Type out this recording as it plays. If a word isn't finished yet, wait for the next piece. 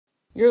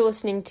You're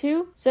listening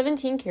to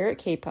 17 Karat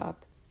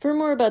K-Pop. For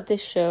more about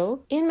this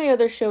show and my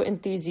other show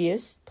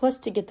Enthusiasts, plus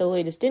to get the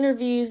latest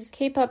interviews,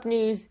 K-pop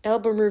news,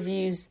 album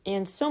reviews,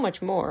 and so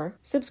much more,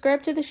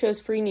 subscribe to the show's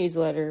free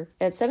newsletter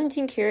at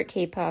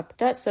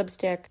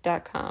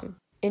 17karatkpop.substack.com.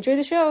 Enjoy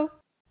the show!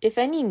 If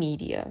any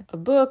media, a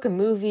book, a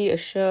movie, a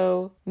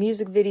show,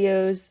 music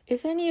videos,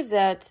 if any of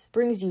that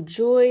brings you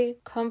joy,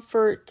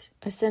 comfort,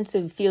 a sense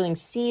of feeling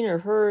seen or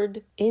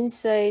heard,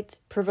 insight,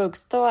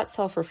 provokes thought,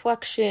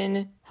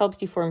 self-reflection,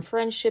 helps you form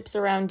friendships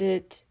around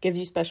it, gives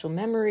you special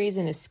memories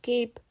and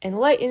escape,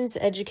 enlightens,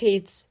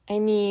 educates. I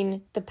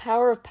mean, the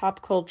power of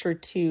pop culture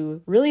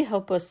to really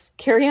help us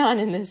carry on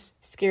in this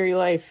scary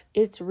life.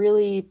 It's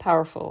really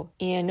powerful,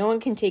 and no one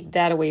can take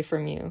that away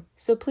from you.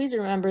 So please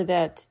remember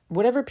that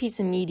whatever piece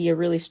of media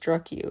really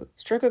struck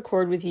a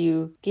chord with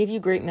you, gave you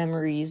great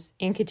memories,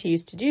 and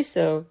continues to do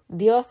so,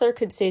 the author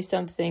could say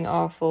something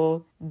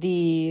awful,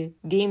 the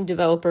game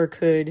developer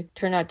could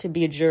turn out to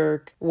be a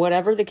jerk,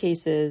 whatever the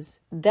case is,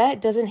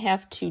 that doesn't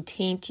have to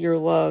taint your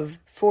love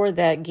for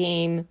that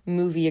game,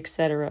 movie,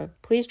 etc.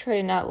 Please try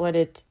to not let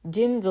it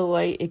dim the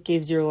light it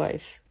gives your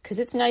life, because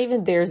it's not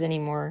even theirs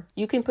anymore.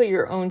 You can put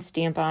your own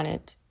stamp on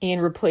it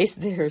and replace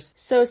theirs.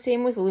 So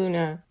same with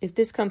LOONA. If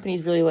this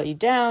company's really let you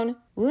down,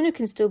 LOONA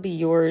can still be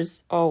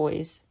yours,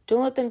 always.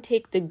 Don't let them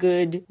take the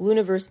good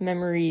Loonaverse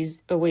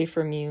memories away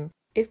from you.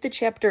 If the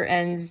chapter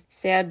ends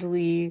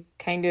sadly,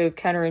 kind of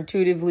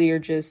counterintuitively, or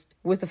just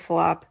with a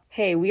flop,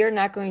 hey, we are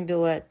not going to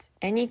let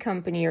any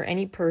company or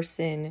any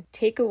person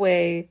take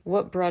away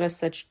what brought us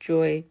such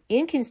joy,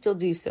 and can still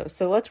do so.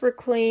 So let's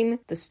reclaim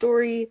the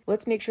story,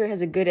 let's make sure it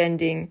has a good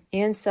ending,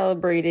 and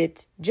celebrate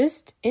it.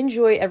 Just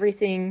enjoy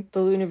everything the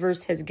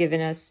Loonaverse has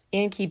given us,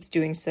 and keeps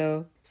doing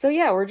so. So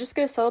yeah, we're just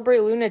going to celebrate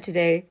LOONA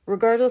today.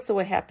 Regardless of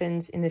what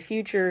happens in the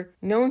future,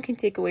 no one can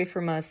take away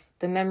from us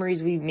the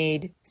memories we've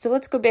made. So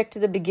let's go back to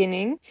the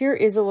beginning. Here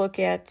is a look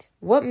at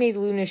what made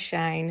LOONA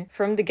shine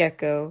from the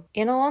get-go.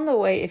 And along the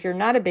way, if you're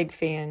not a big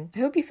fan, I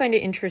hope you find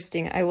it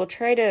interesting. I will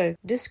try to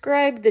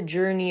describe the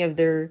journey of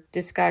their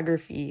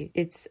discography,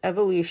 its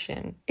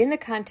evolution, in the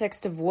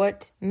context of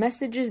what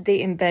messages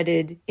they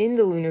embedded in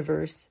the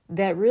Loonaverse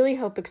that really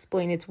help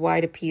explain its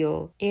wide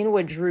appeal and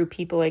what drew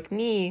people like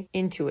me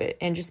into it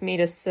and just made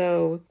us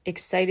so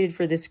excited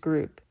for this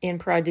group and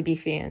proud to be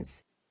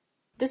fans.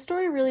 The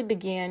story really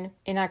began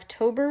in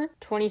October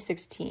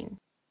 2016.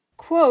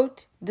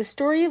 Quote, the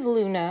story of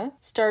LOONA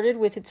started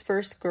with its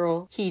first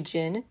girl,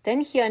 Heejin,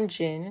 then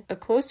Hyunjin, a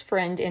close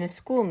friend and a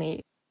schoolmate.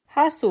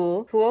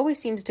 Hasul, who always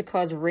seems to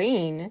cause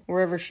rain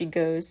wherever she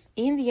goes,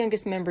 and the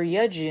youngest member,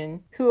 Yeojin,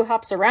 who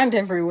hops around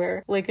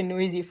everywhere like a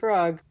noisy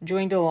frog,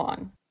 joined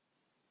along.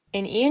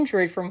 An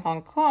android from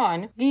Hong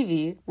Kong,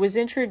 Vivi, was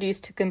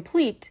introduced to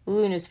complete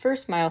LOONA's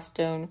first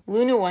milestone,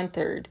 LOONA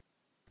 1/3.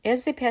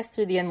 As they passed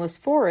through the endless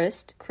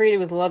forest,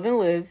 created with Love and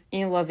Live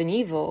and Love and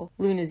Evil,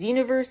 LOONA's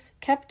universe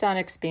kept on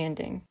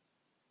expanding.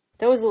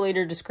 That was a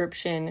later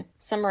description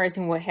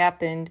summarizing what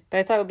happened, but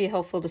I thought it would be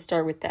helpful to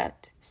start with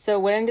that. So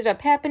what ended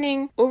up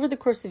happening, over the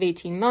course of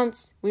 18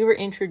 months, we were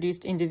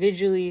introduced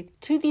individually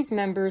to these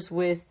members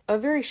with a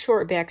very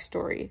short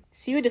backstory,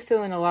 so you had to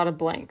fill in a lot of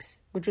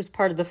blanks, which was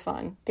part of the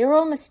fun. They were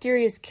all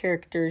mysterious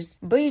characters,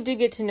 but you did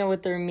get to know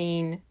what their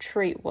main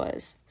trait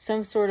was.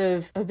 Some sort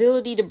of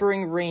ability to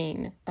bring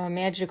rain, a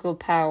magical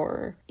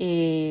power,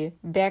 a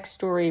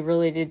backstory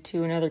related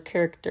to another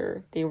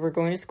character. They were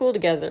going to school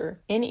together,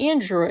 an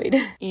android,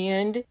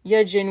 and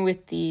Yeojin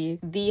with the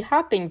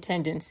hopping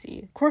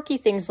tendency. Quirky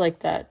things like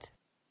that.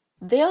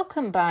 They all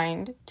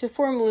combined to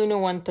form LOONA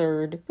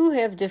 1/3, who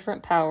have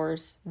different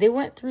powers. They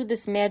went through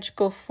this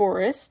magical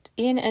forest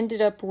and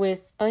ended up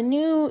with a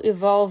new,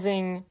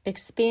 evolving,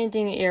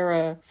 expanding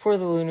era for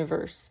the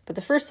Loonaverse. But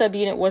the first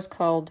subunit was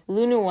called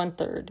LOONA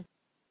 1/3.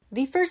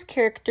 The first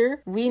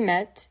character we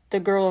met, the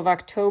girl of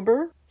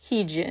October,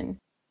 Heejin.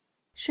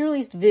 She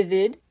released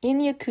Vivid in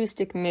the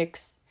acoustic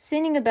mix,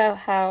 singing about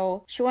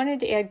how she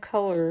wanted to add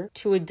color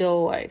to a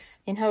dull life,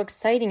 and how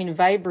exciting and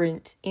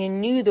vibrant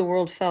and new the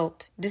world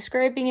felt,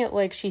 describing it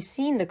like she's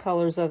seen the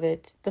colors of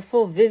it, the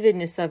full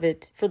vividness of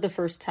it, for the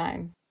first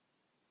time.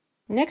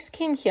 Next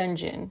came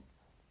Hyunjin,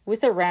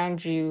 with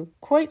Around You,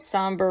 quite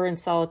somber and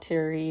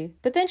solitary,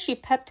 but then she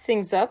pepped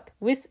things up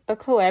with a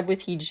collab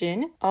with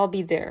Heejin, I'll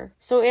Be There.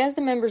 So as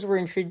the members were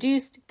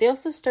introduced, they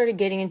also started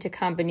getting into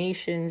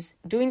combinations,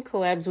 doing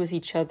collabs with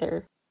each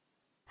other.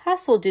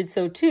 Hassel did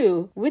so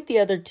too, with the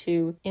other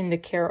two in The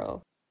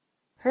Carol.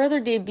 Her other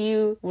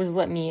debut was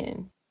Let Me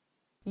In.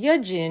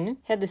 Yeojin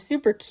had the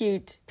super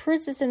cute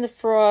Princess and the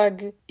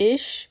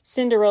Frog-ish,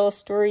 Cinderella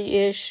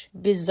story-ish,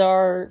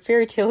 bizarre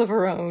fairy tale of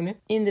her own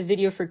in the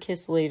video for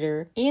Kiss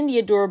Later, and the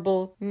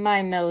adorable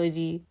My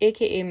Melody,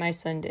 aka My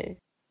Sunday.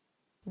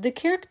 The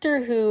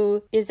character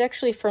who is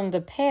actually from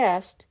the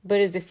past, but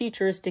is a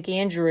futuristic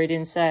android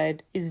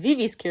inside, is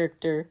Vivi's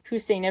character, who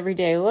sang Every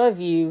Day I Love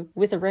You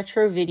with a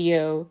retro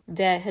video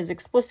that has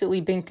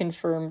explicitly been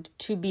confirmed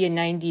to be a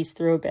 90s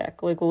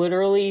throwback, like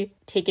literally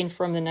taken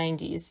from the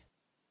 90s.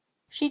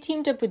 She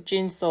teamed up with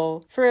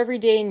Jinsol for Every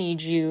Day I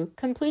Need You,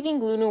 completing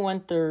LOONA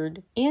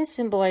 1/3 and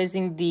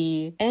symbolizing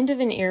the end of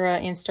an era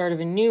and start of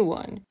a new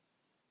one.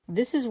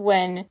 This is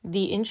when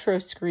the intro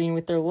screen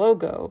with their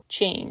logo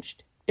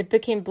changed. It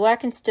became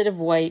black instead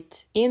of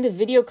white, and the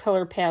video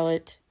color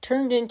palette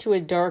turned into a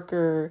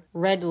darker,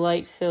 red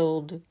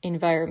light-filled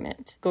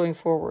environment going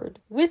forward.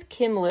 With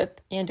Kim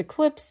Lip and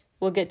Eclipse,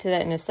 we'll get to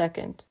that in a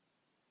second.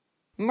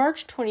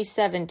 March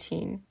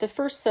 2017, the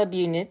first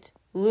subunit,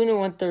 LOONA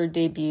 1/3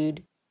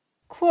 debuted.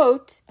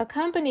 Quote, a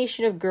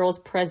combination of girls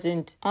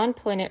present on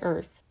planet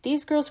Earth.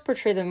 These girls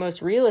portray the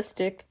most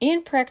realistic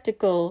and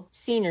practical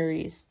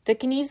sceneries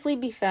that can easily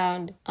be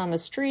found on the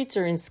streets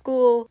or in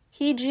school.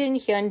 Heejin,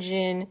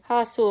 Hyunjin,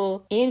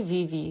 Hasul, and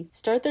Vivi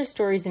start their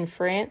stories in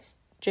France,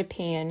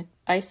 Japan,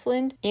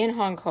 Iceland, and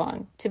Hong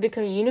Kong to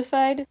become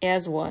unified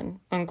as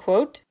one,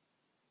 unquote.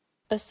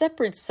 A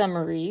separate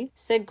summary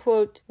said,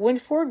 quote, when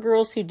 4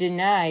 girls who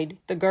denied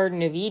the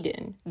Garden of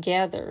Eden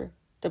gather,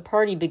 the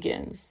party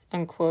begins,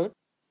 unquote.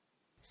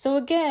 So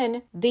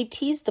again, they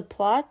tease the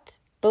plot,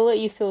 but let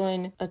you fill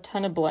in a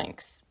ton of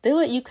blanks. They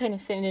let you kind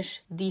of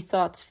finish the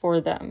thoughts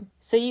for them.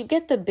 So you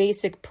get the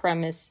basic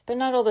premise, but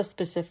not all the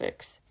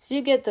specifics. So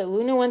you get that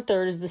LOONA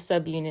 1/3 is the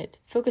subunit,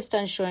 focused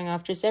on showing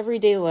off just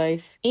everyday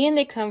life, and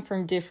they come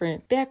from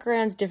different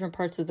backgrounds, different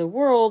parts of the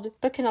world,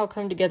 but can all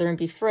come together and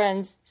be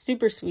friends.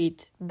 Super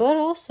sweet. But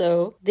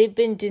also, they've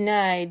been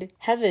denied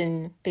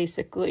heaven,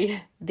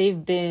 basically.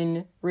 They've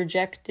been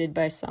rejected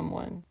by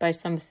someone, by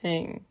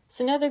something.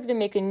 So now they're going to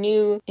make a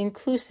new,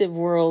 inclusive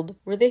world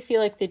where they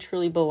feel like they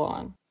truly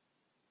belong.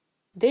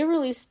 They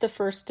released the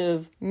first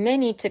of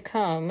many to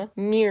come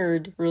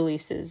mirrored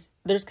releases.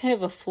 There's kind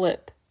of a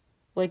flip,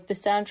 like the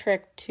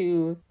soundtrack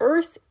to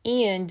Earth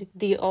and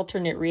the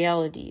alternate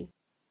reality.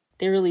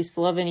 They released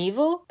Love and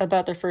Evil,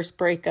 about their first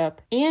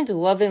breakup, and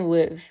Love and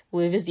Live,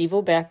 Live is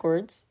Evil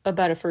backwards,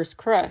 about a first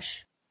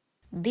crush.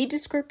 The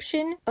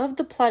description of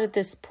the plot at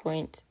this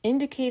point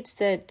indicates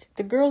that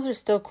the girls are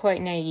still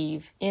quite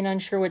naive and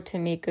unsure what to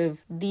make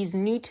of these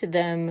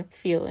new-to-them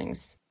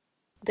feelings.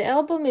 The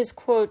album is,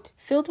 quote,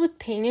 filled with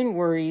pain and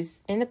worries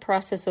in the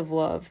process of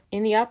love,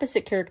 in the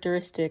opposite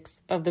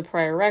characteristics of the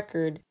prior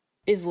record.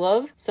 Is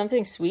love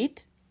something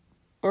sweet?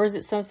 Or is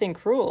it something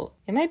cruel?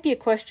 It might be a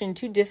question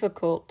too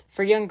difficult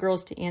for young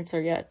girls to answer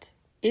yet.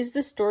 Is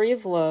the story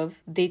of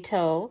love they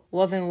tell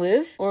Love and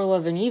Live or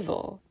Love and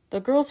Evil? The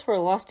girls who are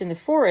lost in the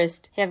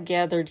forest have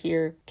gathered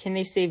here. Can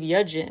they save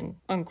Yujin?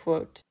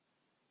 Unquote.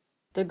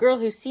 The girl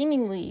who's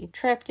seemingly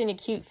trapped in a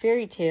cute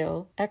fairy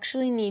tale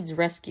actually needs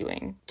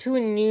rescuing to a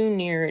new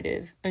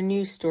narrative, a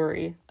new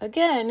story.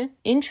 Again,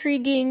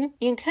 intriguing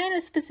and kind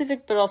of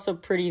specific, but also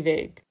pretty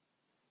vague.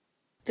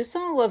 The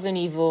song Love and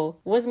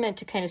Evil was meant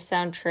to kind of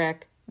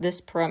soundtrack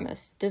this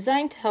premise,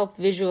 designed to help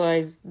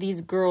visualize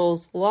these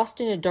girls lost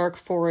in a dark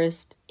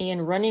forest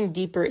and running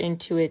deeper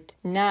into it,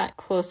 not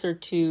closer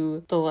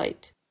to the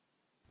light.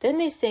 Then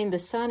they sang the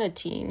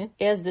sonatine,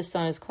 as the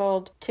song is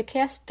called, to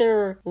cast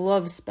their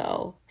love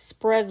spell,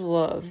 spread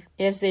love,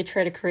 as they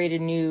try to create a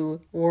new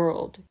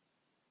world.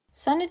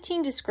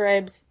 Sonatine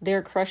describes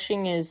their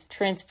crushing as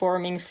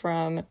transforming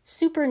from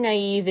super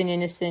naive and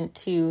innocent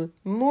to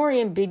more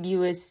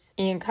ambiguous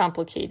and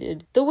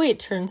complicated, the way it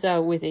turns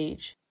out with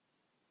age.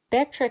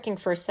 Backtracking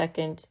for a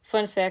second,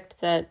 fun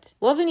fact that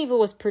Love and Evil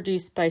was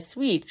produced by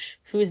Sweech,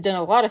 who has done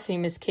a lot of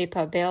famous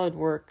K-pop ballad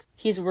work.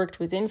 He's worked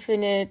with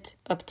Infinite,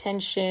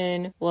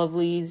 Uptension,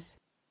 Lovelyz.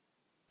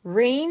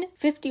 Rain,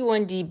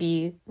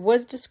 51dB,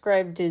 was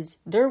described as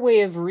their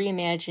way of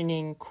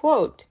reimagining,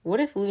 quote, what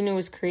if LOONA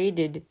was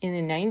created in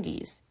the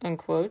 90s,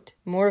 unquote.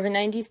 More of a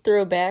 90s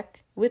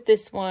throwback. With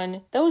this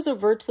one, that was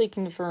overtly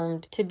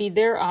confirmed to be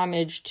their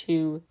homage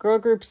to girl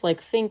groups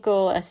like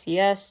Finkel,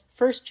 SES,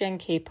 first-gen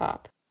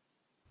K-pop.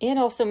 And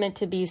also meant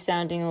to be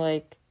sounding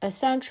like a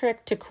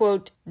soundtrack to,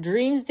 quote,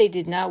 dreams they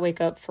did not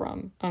wake up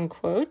from,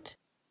 unquote.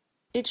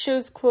 It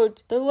shows,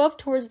 quote, their love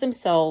towards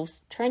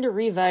themselves, trying to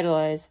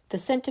revitalize the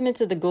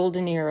sentiments of the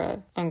golden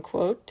era,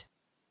 unquote.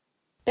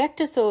 Back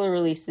to solo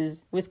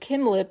releases with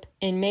Kim Lip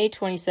in May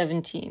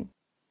 2017.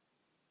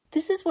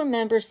 This is when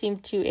members seem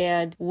to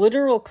add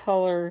literal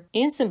color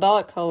and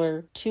symbolic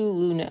color to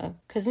LOONA,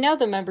 because now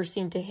the members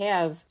seem to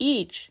have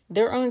each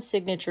their own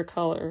signature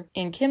color,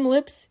 and Kim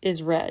Lip's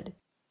is red.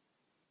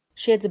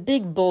 She adds a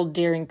big, bold,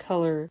 daring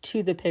color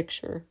to the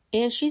picture.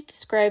 And she's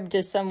described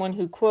as someone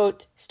who,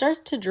 quote,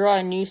 starts to draw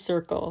a new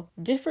circle,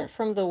 different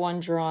from the one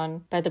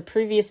drawn by the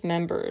previous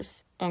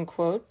members,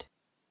 unquote.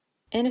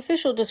 An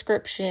official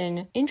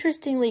description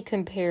interestingly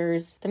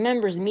compares the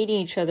members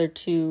meeting each other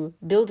to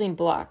building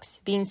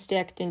blocks being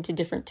stacked into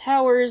different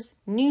towers,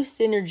 new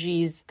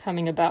synergies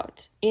coming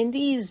about. And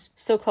these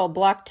so-called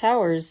block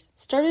towers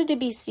started to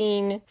be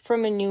seen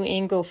from a new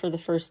angle for the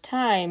first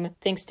time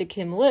thanks to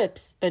Kim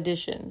Lip's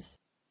additions.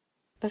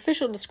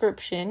 Official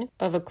description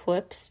of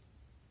Eclipse,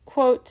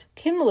 quote,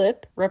 Kim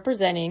Lip,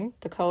 representing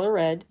the color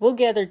red, will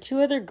gather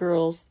 2 other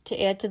girls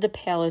to add to the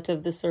palette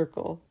of the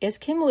circle. As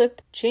Kim Lip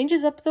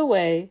changes up the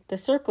way the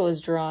circle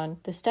is drawn,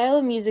 the style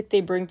of music they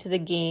bring to the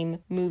game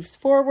moves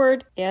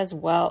forward as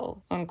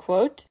well,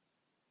 unquote.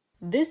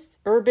 This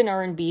urban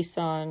R&B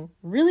song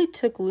really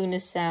took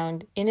LOONA's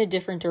sound in a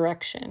different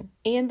direction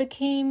and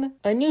became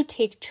a new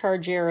Take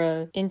Charge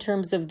era in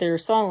terms of their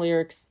song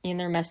lyrics and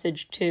their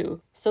message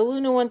too. So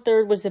LOONA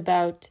 1/3 was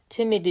about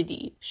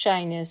timidity,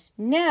 shyness.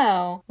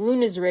 Now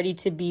LOONA's ready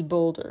to be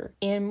bolder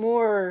and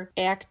more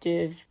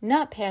active,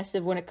 not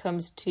passive when it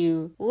comes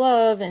to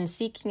love and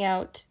seeking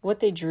out what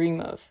they dream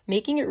of,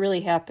 making it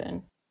really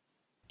happen.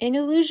 An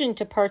allusion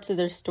to parts of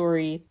their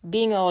story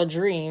being all a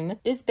dream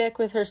is back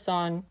with her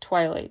song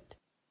Twilight.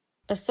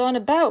 A song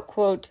about,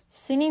 quote,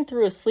 singing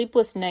through a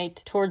sleepless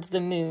night towards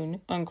the moon,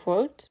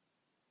 unquote.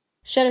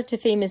 Shout out to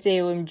famous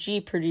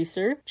AOMG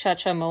producer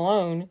Cha-Cha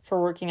Malone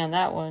for working on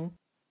that one.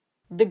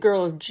 The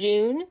Girl of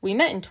June, we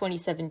met in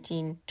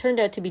 2017, turned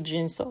out to be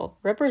Jinsol,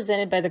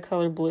 represented by the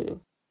color blue.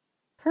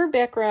 Her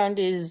background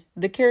is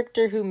the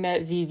character who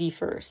met Vivi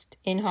first,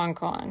 in Hong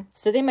Kong,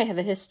 so they might have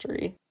a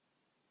history.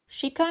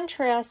 She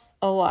contrasts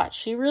a lot.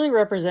 She really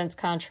represents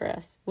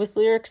contrast, with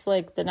lyrics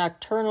like the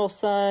nocturnal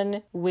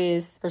sun,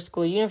 with her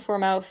school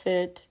uniform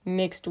outfit,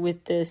 mixed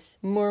with this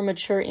more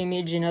mature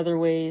image in other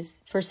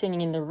ways. For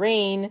Singing in the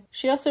Rain,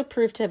 she also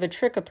proved to have a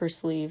trick up her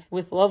sleeve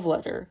with Love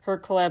Letter, her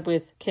collab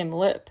with Kim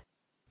Lip,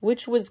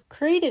 which was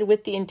created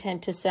with the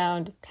intent to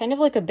sound kind of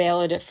like a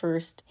ballad at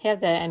first, have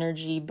that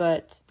energy,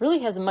 but really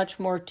has much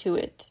more to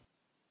it.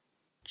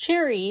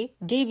 Cherry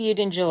debuted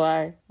in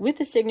July with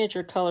the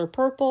signature color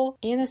purple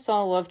and the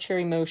song Love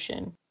Cherry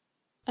Motion.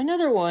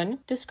 Another one,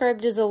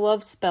 described as a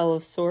love spell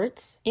of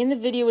sorts, and the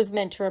video was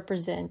meant to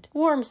represent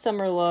warm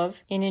summer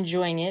love and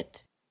enjoying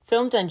it,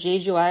 filmed on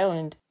Jeju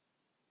Island.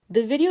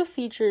 The video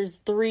features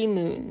 3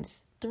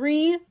 moons,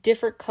 3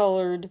 different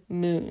colored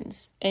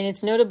moons, and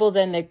it's notable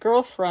then that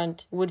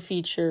Girlfront would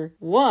feature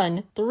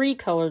 1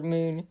 3-colored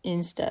moon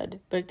instead,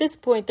 but at this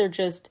point they're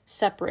just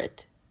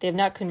separate. They have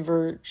not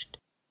converged.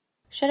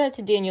 Shout out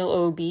to Daniel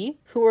Obi,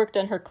 who worked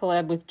on her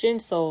collab with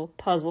Jinsol,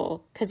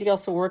 Puzzle, because he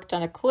also worked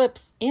on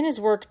Eclipse and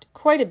has worked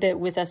quite a bit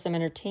with SM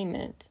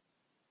Entertainment.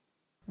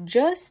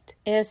 Just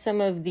as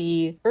some of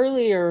the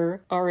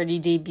earlier already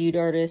debuted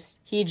artists,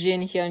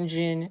 Heejin,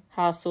 Hyunjin,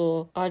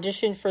 Haseul,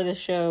 auditioned for the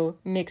show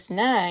Mix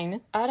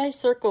 9, Odd Eye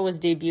Circle was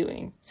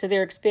debuting, so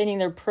they're expanding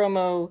their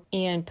promo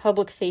and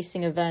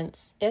public-facing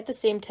events at the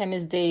same time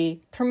as they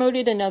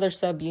promoted another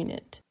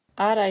subunit.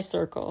 Odd Eye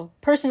Circle.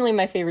 Personally,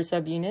 my favorite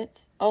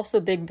subunit. Also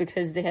big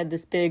because they had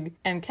this big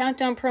M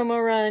Countdown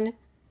promo run.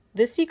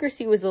 The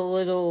secrecy was a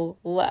little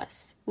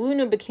less.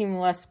 LOONA became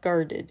less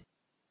guarded.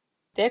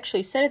 They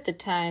actually said at the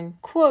time,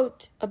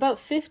 quote, about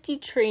 50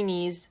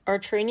 trainees are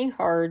training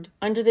hard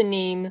under the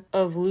name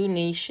of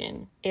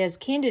LOONation as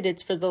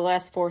candidates for the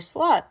last 4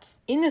 slots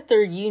in the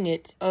 3rd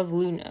unit of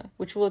LOONA,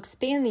 which will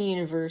expand the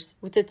universe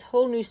with its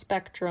whole new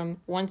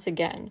spectrum once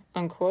again,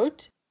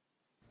 unquote.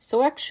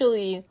 So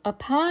actually,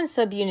 upon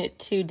Subunit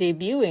 2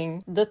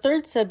 debuting, the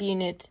 3rd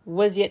subunit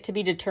was yet to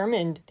be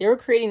determined. They were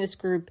creating this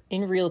group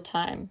in real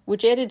time,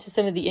 which added to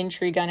some of the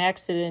intrigue on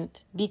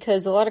accident,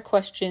 because a lot of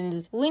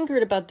questions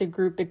lingered about the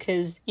group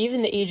because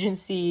even the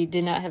agency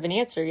did not have an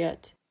answer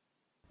yet.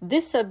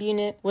 This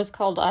subunit was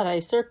called Odd Eye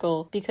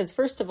Circle because,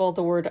 first of all,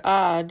 the word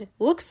odd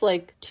looks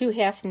like 2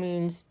 half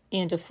moons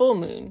and a full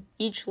moon.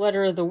 Each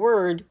letter of the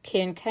word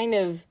can kind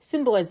of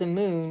symbolize a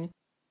moon.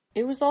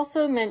 It was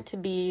also meant to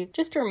be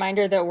just a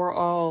reminder that we're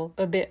all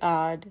a bit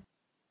odd.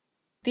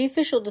 The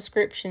official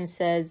description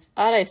says,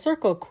 Odd Eye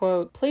Circle,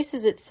 quote,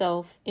 places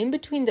itself in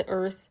between the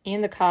Earth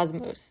and the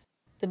cosmos.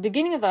 The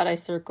beginning of Odd Eye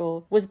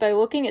Circle was by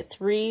looking at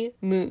 3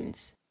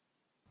 moons.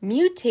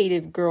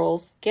 Mutative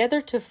girls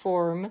gather to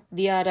form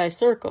the Odd Eye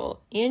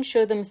Circle and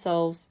show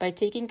themselves by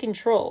taking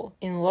control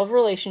in love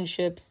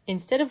relationships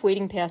instead of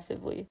waiting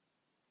passively.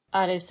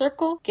 Odd Eye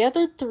Circle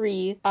gathered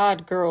 3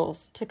 odd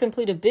girls to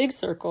complete a big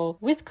circle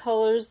with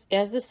colors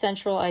as the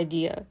central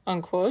idea,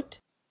 unquote.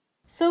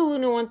 So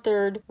LOONA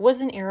 1/3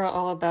 was an era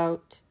all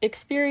about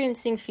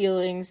experiencing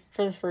feelings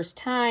for the first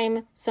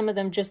time, some of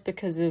them just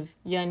because of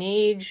young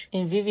age,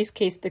 in Vivi's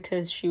case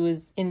because she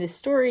was in this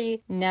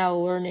story, now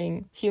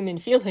learning human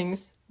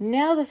feelings.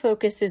 Now the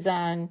focus is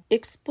on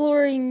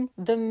exploring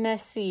the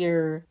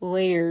messier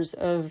layers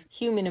of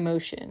human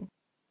emotion.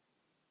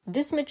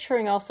 This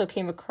maturing also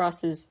came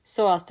across as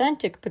so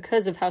authentic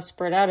because of how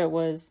spread out it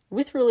was.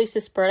 With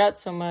releases spread out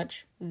so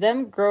much,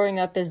 them growing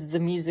up as the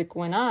music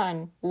went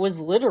on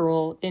was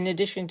literal in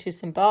addition to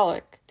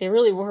symbolic. They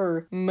really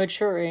were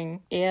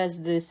maturing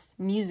as this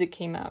music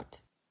came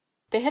out.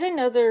 They had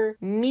another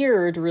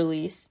mirrored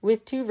release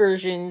with 2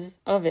 versions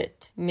of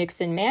it, Mix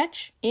and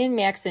Match and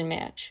Max and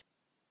Match.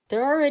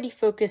 They're already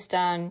focused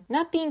on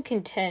not being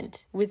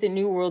content with the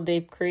new world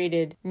they've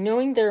created,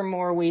 knowing there are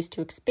more ways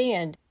to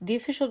expand. The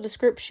official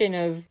description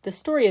of the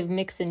story of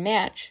Mix and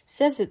Match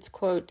says it's,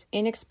 quote,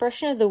 an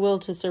expression of the will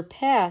to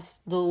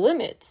surpass the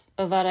limits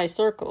of Odd Eye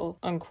Circle,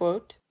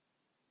 unquote.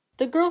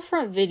 The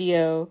Girlfront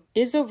video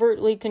is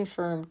overtly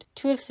confirmed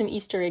to have some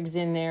Easter eggs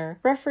in there,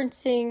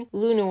 referencing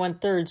LOONA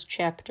 1/3's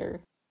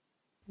chapter.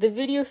 The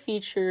video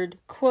featured,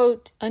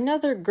 quote,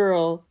 another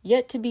girl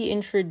yet to be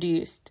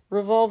introduced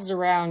revolves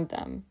around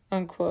them,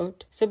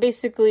 unquote. So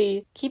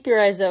basically, keep your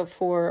eyes out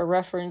for a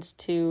reference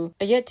to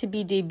a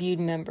yet-to-be-debuted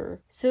member.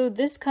 So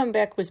this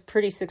comeback was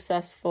pretty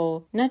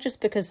successful, not just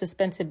because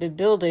suspense had been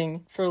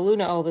building for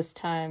LOONA all this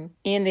time,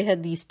 and they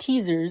had these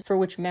teasers for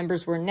which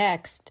members were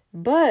next,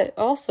 but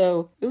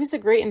also, it was a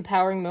great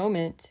empowering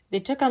moment. They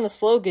took on the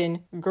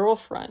slogan,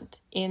 Girlfront,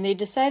 and they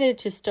decided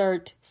to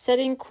start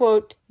setting,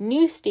 quote,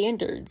 new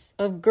standards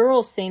of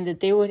girls saying that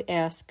they would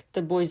ask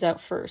the boys out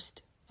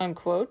first,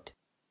 unquote.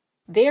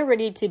 They are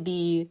ready to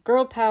be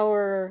girl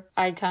power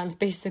icons,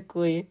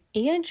 basically,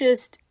 and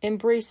just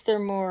embrace their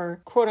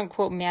more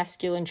quote-unquote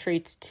masculine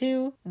traits,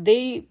 too.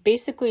 They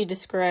basically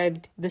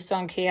described the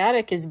song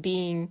Chaotic as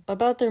being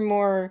about their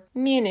more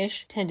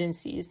mannish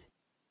tendencies.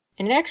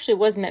 And it actually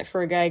was meant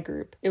for a guy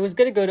group. It was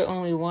going to go to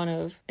only one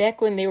of,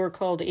 back when they were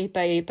called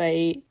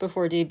 8x8x8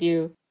 before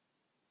debut.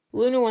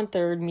 LOONA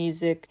 1/3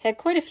 music had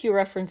quite a few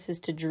references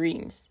to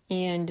dreams,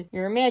 and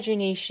your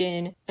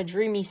imagination, a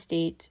dreamy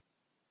state.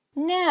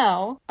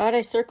 Now, Odd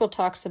Eye Circle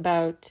talks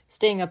about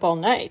staying up all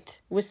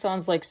night with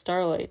songs like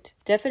Starlight.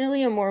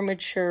 Definitely a more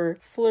mature,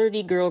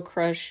 flirty girl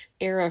crush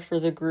era for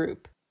the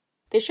group.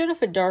 They showed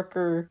off a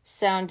darker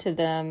sound to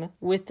them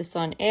with the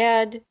song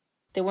Ad.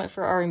 They went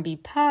for R&B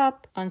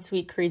pop on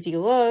Sweet Crazy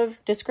Love,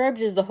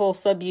 described as the whole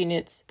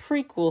subunit's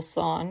prequel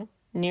song,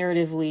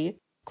 narratively.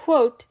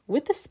 Quote,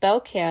 with the spell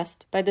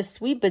cast by the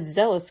sweet but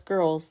zealous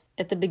girls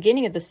at the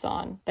beginning of the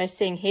song by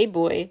saying, hey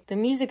boy, the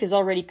music is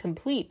already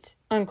complete,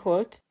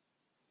 unquote.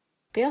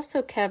 They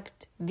also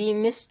kept the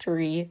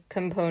mystery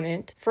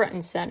component front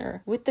and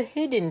center with the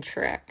hidden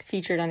track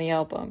featured on the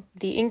album,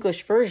 the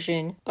English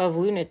version of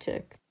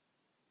Lunatic.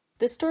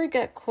 The story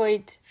got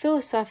quite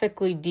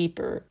philosophically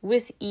deeper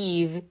with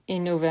Eve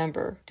in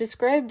November,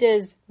 described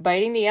as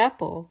biting the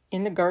apple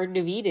in the Garden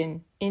of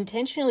Eden,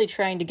 intentionally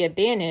trying to get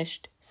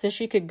banished so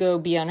she could go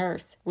be on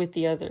Earth with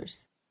the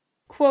others.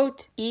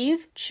 Quote,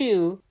 Eve,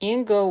 Chu,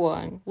 and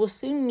Go-Won will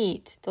soon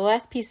meet the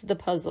last piece of the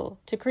puzzle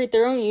to create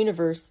their own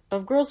universe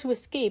of girls who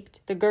escaped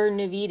the Garden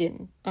of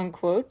Eden,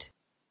 unquote.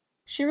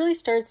 She really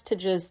starts to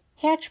just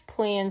hatch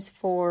plans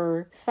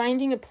for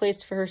finding a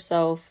place for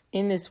herself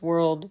in this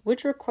world,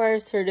 which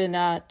requires her to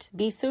not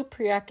be so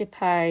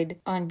preoccupied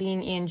on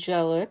being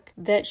angelic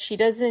that she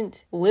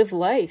doesn't live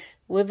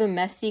a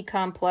messy,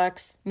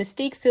 complex,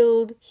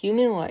 mistake-filled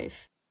human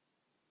life.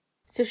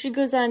 So she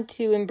goes on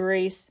to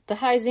embrace the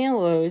highs and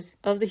lows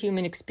of the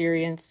human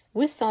experience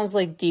with songs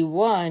like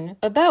D1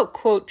 about,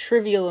 quote,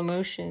 trivial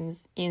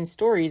emotions and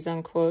stories,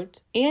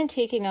 unquote, and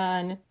taking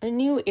on a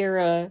new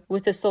era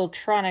with a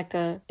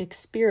soultronica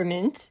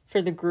experiment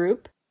for the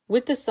group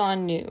with the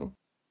song New.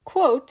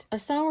 Quote, a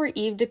song where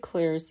Eve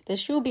declares that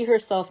she will be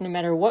herself no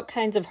matter what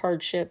kinds of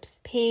hardships,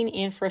 pain,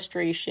 and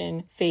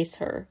frustration face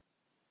her.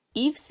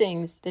 Eve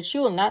sings that she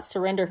will not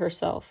surrender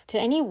herself to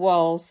any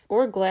walls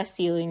or glass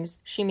ceilings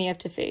she may have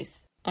to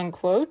face,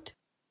 unquote.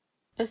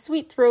 A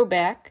sweet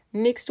throwback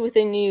mixed with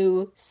a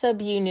new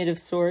subunit of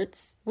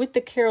sorts with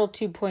the Carol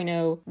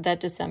 2.0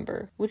 that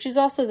December, which is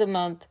also the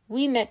month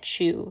we met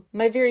Chu,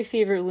 my very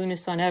favorite LOONA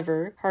song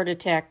ever, Heart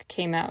Attack,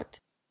 came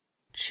out.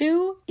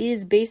 Chu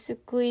is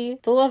basically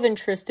the love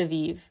interest of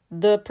Eve,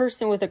 the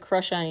person with a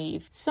crush on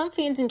Eve. Some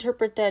fans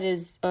interpret that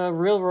as a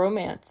real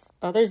romance.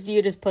 Others view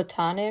it as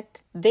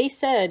platonic. They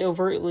said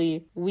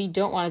overtly, we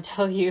don't want to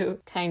tell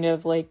you, kind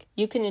of like,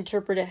 you can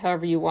interpret it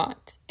however you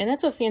want. And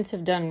that's what fans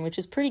have done, which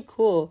is pretty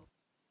cool.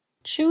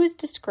 Chu is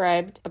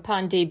described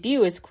upon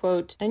debut as,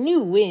 quote, a new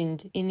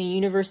wind in the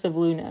universe of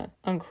LOONA,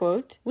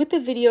 unquote, with the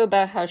video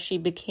about how she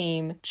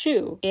became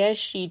Chu as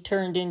she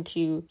turned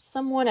into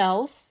someone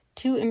else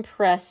to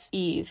impress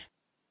Eve.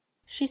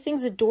 She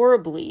sings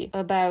adorably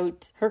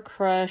about her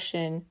crush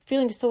and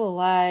feeling so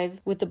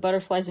alive with the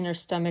butterflies in her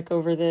stomach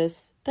over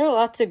this. There are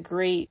lots of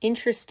great,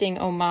 interesting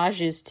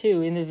homages,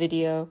 too, in the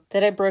video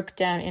that I broke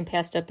down in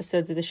past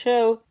episodes of the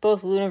show,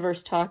 both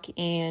Looniverse Talk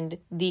and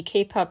the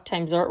K-Pop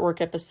Times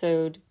Artwork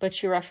episode, but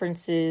she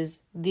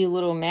references The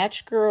Little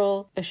Match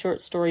Girl, a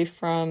short story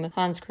from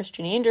Hans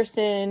Christian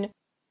Andersen.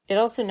 It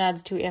also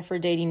nods to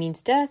Aphrodite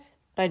Means Death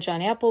by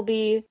John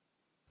Appleby.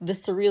 The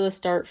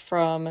surrealist art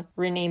from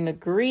Renee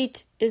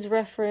Magritte is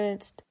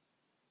referenced.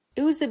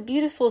 It was a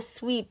beautiful,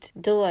 sweet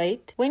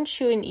delight when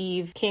Chu and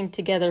Eve came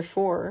together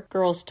for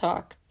Girls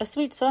Talk, a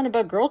sweet song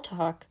about girl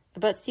talk,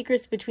 about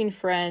secrets between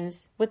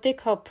friends, what they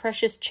call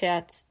precious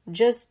chats,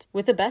 just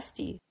with a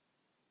bestie.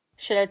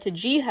 Shout out to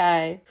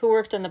Ji-Hai, who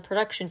worked on the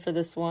production for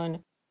this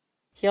one.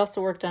 He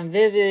also worked on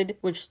Vivid,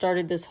 which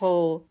started this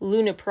whole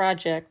LOONA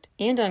project,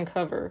 and on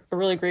Cover, a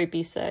really great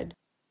B-side.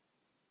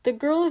 The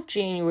Girl of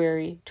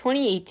January,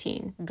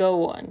 2018,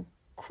 Go-Won.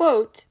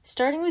 Quote,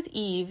 starting with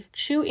Eve,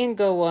 Chu and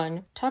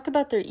Go-Won talk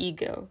about their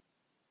ego.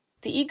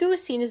 The ego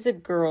is seen as a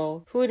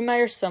girl who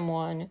admires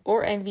someone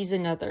or envies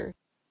another.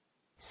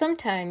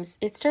 Sometimes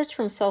it starts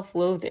from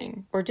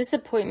self-loathing or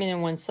disappointment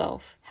in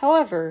oneself.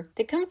 However,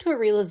 they come to a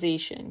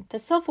realization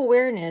that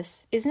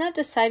self-awareness is not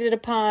decided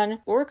upon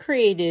or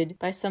created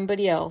by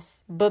somebody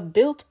else, but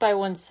built by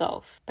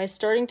oneself, by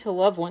starting to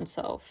love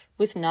oneself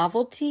with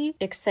novelty,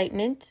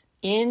 excitement,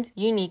 and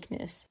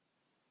uniqueness.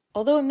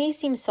 Although it may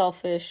seem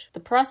selfish, the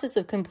process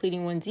of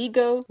completing one's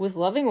ego with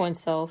loving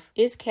oneself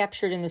is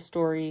captured in the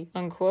story,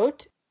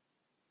 unquote.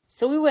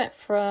 So we went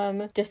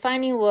from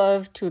defining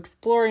love to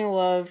exploring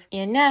love,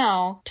 and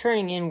now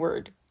turning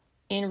inward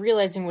and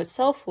realizing what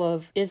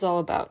self-love is all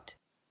about,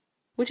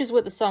 which is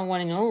what the song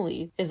One and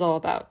Only is all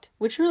about,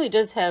 which really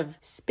does have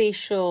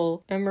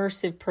spatial,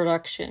 immersive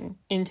production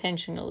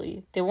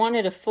intentionally. They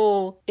wanted a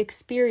full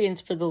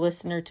experience for the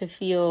listener to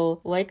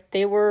feel like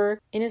they were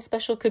in a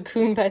special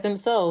cocoon by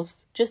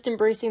themselves, just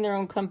embracing their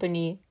own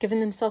company, giving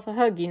themselves a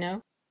hug, you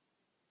know?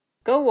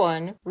 Go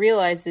One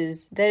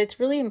realizes that it's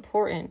really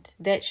important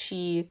that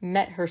she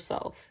met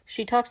herself.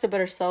 She talks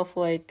about herself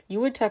like you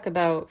would talk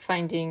about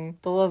finding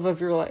the love of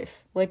your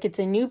life. Like it's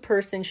a new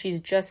person she's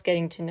just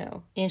getting to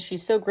know. And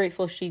she's so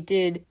grateful she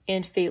did,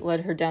 and fate led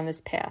her down this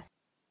path.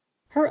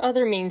 Her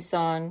other main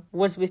song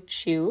was with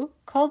Chu,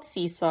 called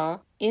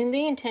Seesaw, and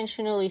they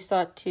intentionally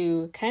sought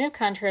to kind of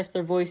contrast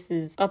their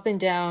voices up and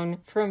down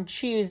from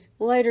Chu's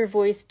lighter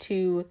voice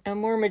to a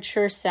more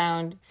mature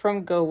sound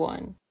from Go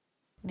One.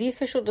 The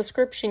official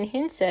description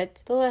hints at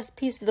the last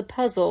piece of the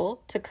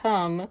puzzle to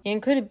come,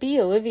 and could it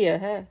be Olivia?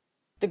 Huh?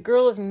 The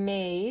Girl of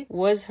May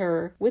was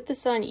her, with the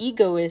song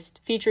Egoist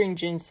featuring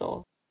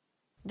Jinsol.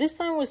 This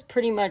song was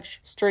pretty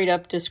much straight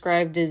up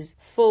described as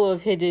full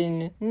of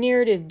hidden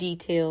narrative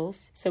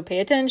details, so pay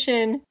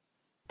attention.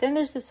 Then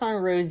there's the song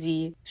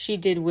Rosie she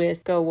did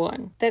with Go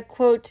One that,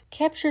 quote,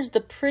 captures the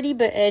pretty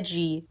but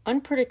edgy,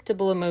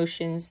 unpredictable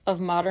emotions of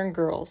modern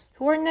girls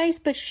who are nice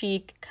but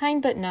chic,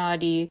 kind but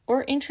naughty,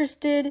 or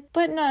interested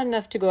but not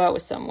enough to go out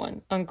with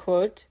someone,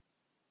 unquote.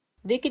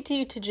 They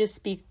continue to just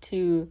speak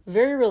to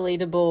very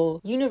relatable,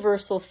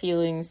 universal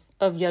feelings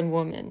of young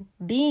women,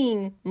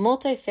 being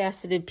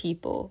multifaceted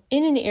people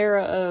in an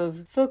era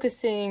of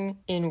focusing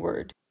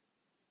inward.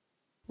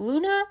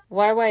 LOONA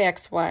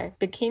YYXY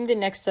became the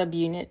next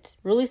subunit,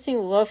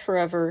 releasing Love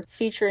Forever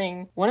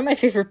featuring one of my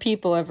favorite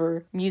people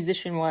ever,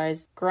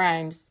 musician-wise,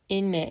 Grimes,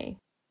 in May.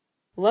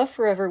 Love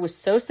Forever was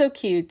so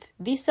cute.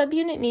 The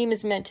subunit name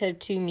is meant to have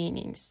two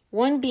meanings.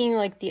 One being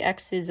like the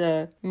X is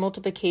a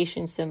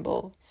multiplication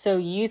symbol, so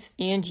youth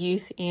and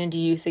youth and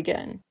youth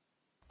again.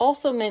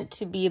 Also meant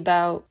to be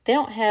about, they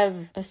don't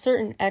have a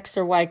certain X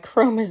or Y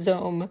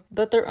chromosome,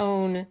 but their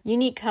own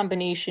unique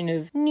combination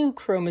of new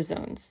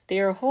chromosomes. They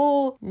are a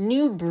whole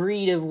new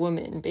breed of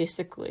women,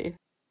 basically.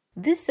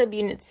 This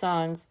subunit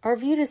songs are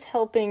viewed as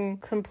helping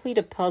complete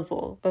a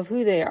puzzle of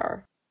who they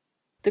are.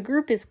 The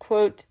group is,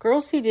 quote,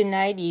 girls who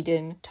denied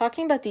Eden,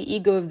 talking about the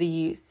ego of the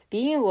youth,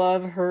 being in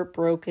love, hurt,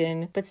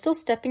 broken, but still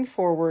stepping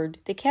forward.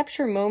 They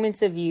capture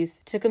moments of youth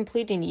to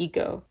complete an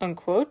ego,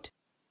 unquote.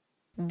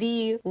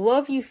 The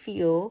love you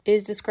feel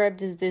is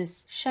described as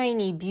this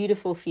shiny,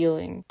 beautiful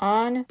feeling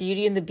on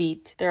Beauty and the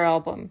Beat, their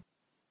album.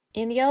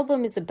 And the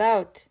album is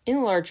about,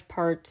 in large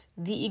part,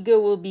 the ego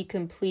will be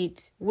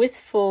complete with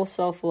full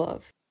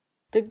self-love.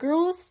 The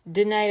girls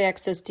denied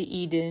access to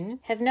Eden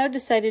have now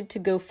decided to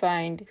go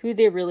find who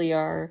they really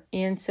are,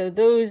 and so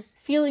those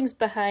feelings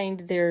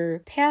behind their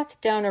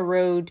path down a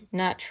road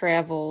not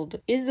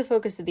traveled is the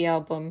focus of the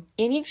album.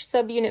 And each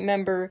subunit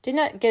member did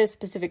not get a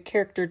specific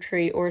character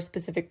trait or a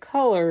specific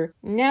color.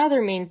 Now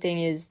their main thing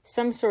is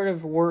some sort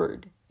of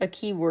word, a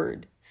key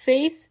word.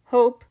 Faith,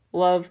 hope,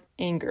 love,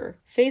 anger.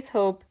 Faith,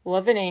 hope,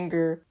 love, and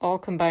anger, all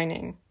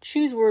combining.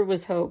 Chu's word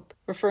was hope,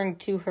 referring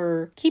to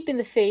her keeping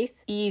the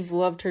faith. Eve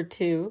loved her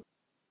too.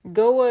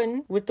 Go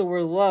One with the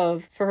word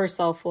love for her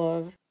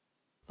self-love.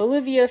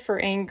 Olivia for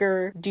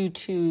anger due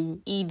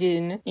to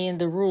Eden and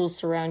the rules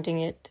surrounding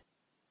it.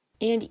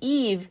 And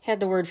Eve had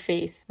the word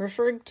faith,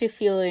 referring to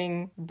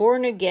feeling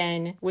born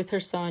again with her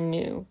song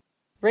New,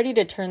 ready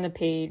to turn the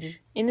page.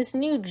 And this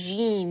new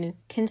gene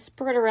can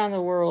spread around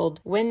the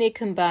world when they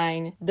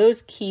combine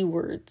those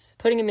keywords,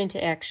 putting them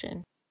into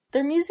action.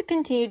 Their music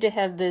continued to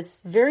have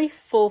this very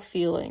full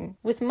feeling,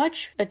 with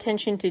much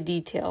attention to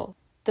detail.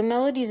 The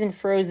melodies in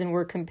Frozen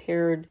were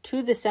compared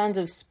to the sounds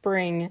of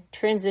spring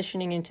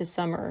transitioning into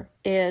summer,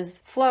 as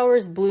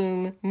flowers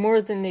bloom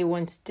more than they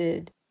once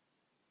did.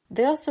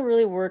 They also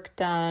really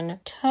worked on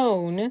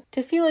tone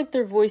to feel like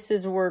their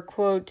voices were,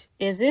 quote,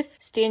 as if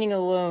standing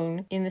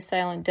alone in the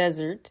silent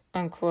desert,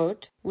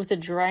 unquote, with a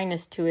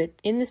dryness to it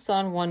in the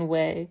song One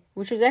Way,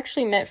 which was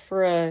actually meant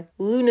for a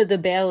LOONA the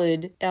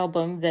Ballad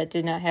album that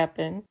did not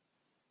happen.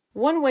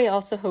 One Way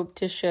also hoped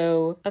to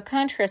show a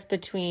contrast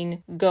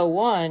between Go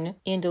One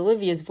and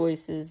Olivia's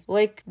voices,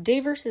 like Day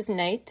vs.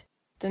 Night.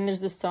 Then there's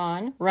the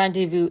song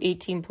Rendezvous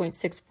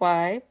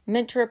 18.6Y,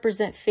 meant to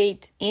represent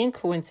fate and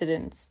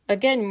coincidence.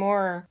 Again,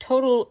 more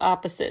total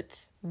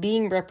opposites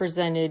being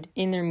represented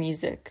in their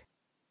music.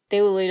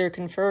 They will later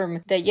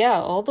confirm that,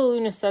 all the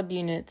LOONA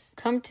subunits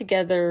come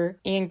together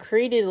and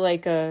created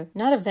like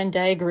not a Venn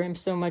diagram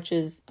so much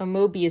as a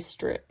Mobius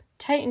strip,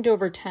 tightened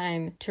over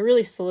time to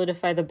really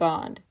solidify the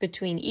bond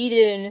between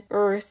Eden,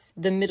 Earth,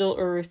 the Middle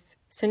Earth.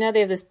 So now they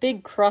have this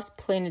big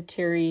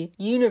cross-planetary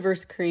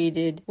universe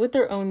created with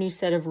their own new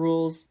set of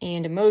rules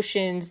and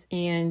emotions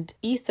and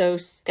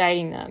ethos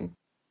guiding them.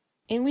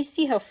 and we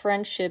see how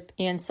friendship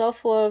and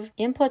self-love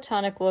and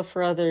platonic love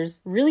for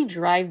others really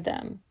drive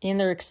them in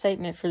their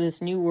excitement for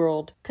this new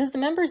world, because the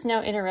members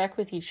now interact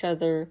with each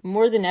other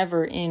more than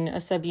ever in a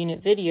subunit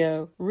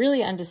video,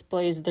 really on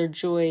displays their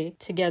joy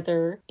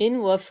together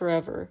in Love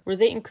Forever, where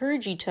they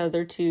encourage each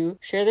other to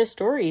share their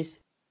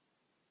stories.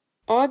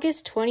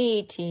 August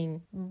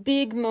 2018,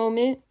 big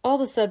moment, all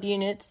the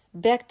subunits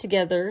back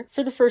together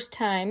for the first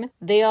time.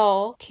 They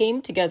all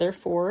came together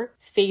for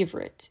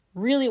Favorite.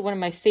 Really one of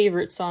my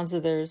favorite songs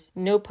of theirs,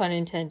 no pun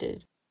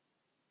intended.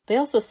 They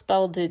also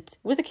spelled it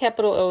with a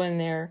capital O in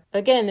there,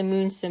 again the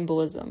moon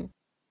symbolism.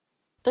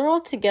 They're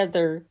all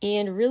together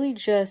and really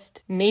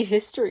just made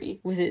history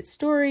with its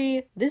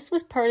story. This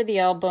was part of the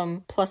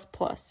album Plus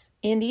Plus,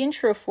 and the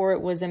intro for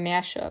it was a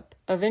mashup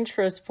of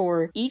intros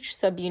for each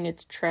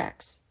subunit's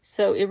tracks.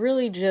 So it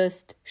really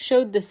just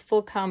showed this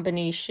full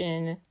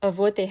combination of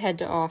what they had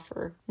to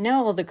offer.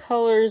 Now all the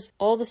colors,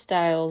 all the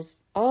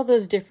styles, all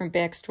those different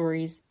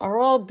backstories are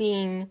all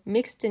being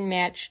mixed and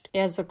matched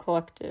as a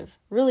collective.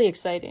 Really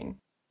exciting.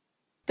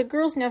 The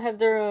girls now have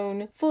their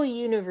own full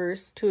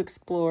universe to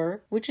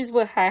explore, which is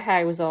what Hi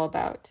Hi was all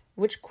about,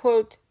 which,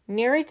 quote,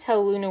 narrates how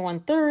LOONA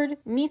 1/3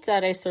 meets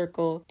Odd Eye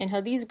Circle and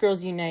how these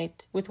girls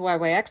unite with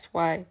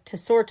YYXY to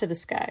soar to the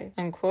sky,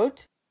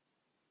 unquote.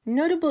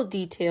 Notable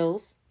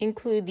details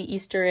include the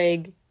Easter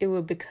egg it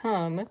would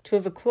become to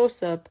have a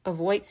close-up of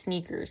white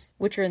sneakers,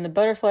 which are in the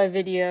butterfly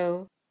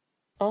video.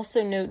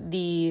 Also note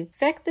the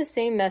fact the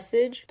same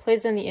message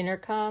plays on the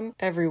intercom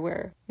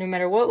everywhere, no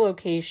matter what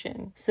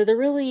location. So they're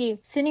really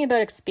singing about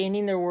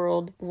expanding their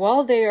world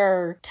while they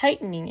are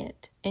tightening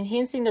it,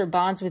 enhancing their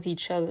bonds with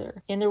each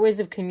other and their ways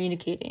of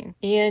communicating,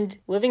 and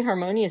living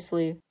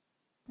harmoniously.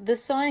 The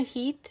song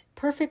Heat,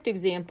 perfect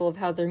example of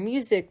how their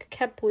music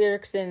kept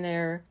lyrics in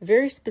there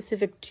very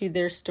specific to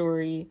their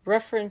story,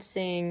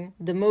 referencing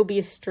the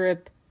Mobius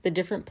strip, the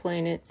different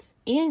planets,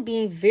 and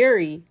being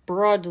very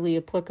broadly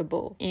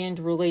applicable and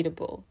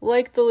relatable.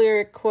 Like the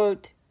lyric,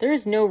 quote, there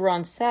is no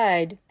wrong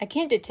side. I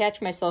can't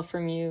detach myself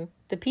from you.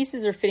 The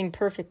pieces are fitting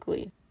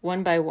perfectly,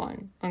 one by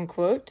one,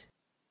 unquote.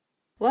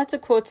 Lots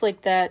of quotes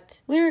like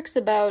that. Lyrics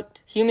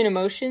about human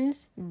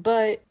emotions,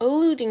 but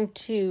alluding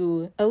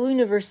to a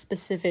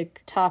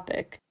Looniverse-specific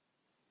topic.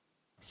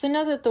 So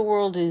now that the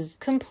world is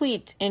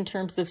complete in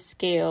terms of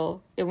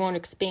scale, it won't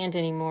expand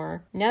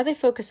anymore. Now they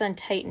focus on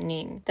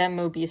tightening that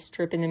Mobius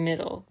strip in the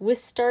middle,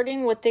 with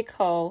starting what they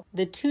call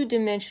the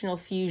two-dimensional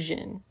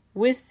fusion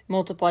with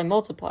Multiply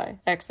Multiply,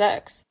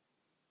 XX.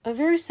 A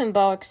very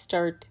symbolic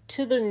start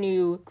to their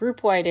new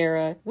group-wide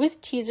era,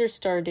 with teasers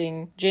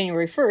starting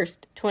January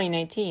 1st,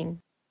 2019.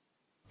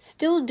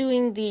 Still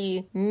doing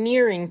the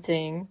mirroring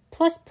thing,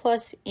 Plus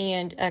Plus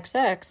and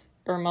XX,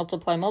 or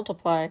Multiply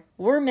Multiply,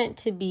 were meant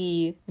to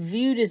be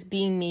viewed as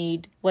being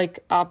made like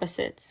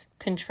opposites,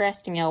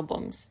 contrasting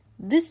albums.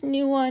 This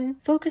new one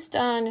focused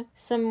on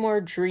some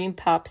more dream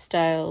pop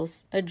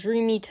styles, a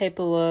dreamy type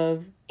of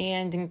love,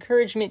 and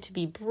encouragement to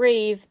be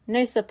brave,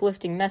 nice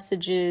uplifting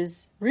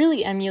messages,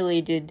 really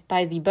emulated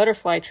by the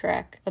Butterfly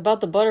track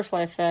about the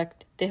butterfly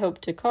effect they hope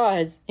to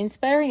cause,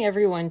 inspiring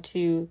everyone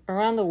to,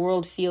 around the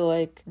world, feel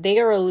like they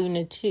are a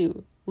LOONA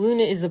too.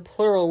 LOONA is a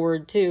plural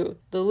word too,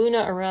 the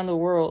LOONA around the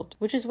world,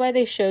 which is why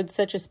they showed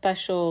such a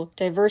special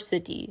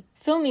diversity,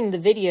 filming the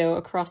video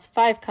across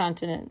 5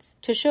 continents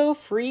to show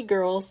free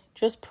girls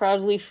just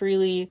proudly,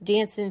 freely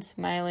dancing,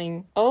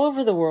 smiling all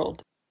over the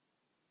world.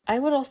 I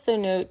would also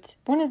note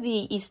one of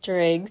the Easter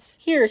eggs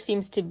here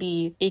seems to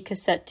be a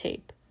cassette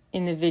tape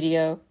in the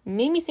video.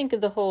 Made me think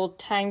of the whole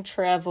time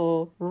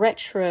travel,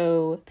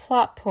 retro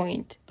plot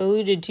point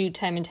alluded to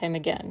time and time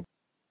again.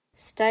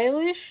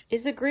 Stylish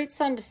is a great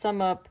song to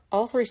sum up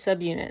all 3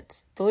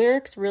 subunits. The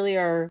lyrics really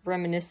are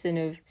reminiscent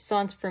of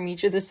songs from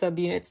each of the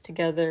subunits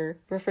together,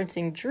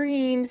 referencing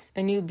dreams,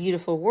 a new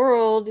beautiful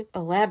world,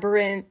 a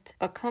labyrinth,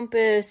 a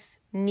compass,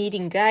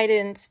 needing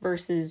guidance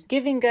versus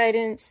giving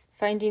guidance,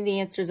 finding the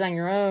answers on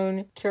your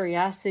own,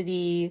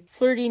 curiosity,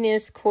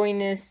 flirtiness,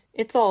 coyness,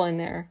 it's all in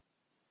there.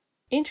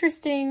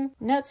 Interesting,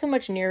 not so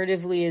much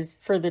narratively as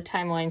for the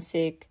timeline's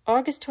sake,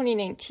 August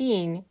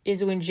 2019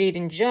 is when Jade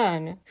and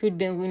Jun, who'd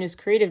been LOONA's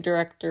creative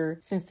director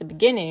since the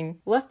beginning,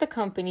 left the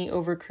company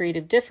over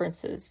creative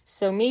differences,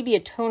 so maybe a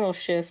tonal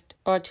shift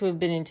ought to have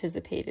been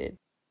anticipated.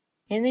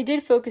 And they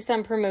did focus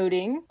on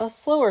promoting a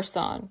slower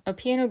song, a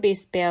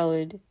piano-based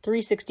ballad,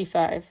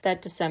 365,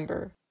 that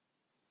December.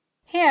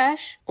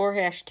 Hash, or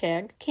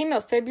hashtag, came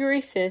out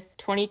February 5th,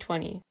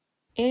 2020.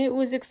 And it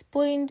was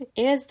explained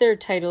as their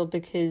title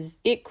because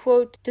it,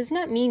 quote, does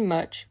not mean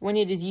much when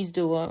it is used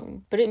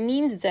alone, but it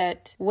means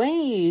that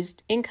when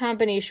used in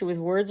combination with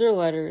words or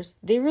letters,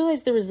 they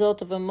realize the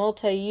result of a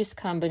multi-use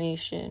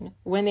combination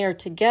when they are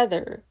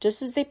together,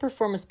 just as they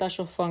perform a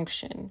special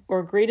function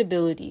or great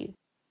ability.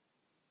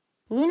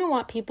 LOONA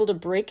want people to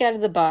break out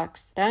of the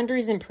box,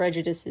 boundaries and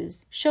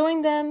prejudices,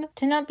 showing them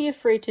to not be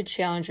afraid to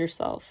challenge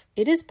yourself.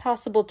 It is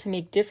possible to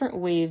make different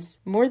waves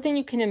more than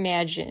you can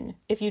imagine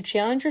if you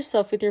challenge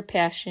yourself with your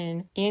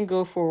passion and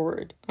go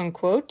forward,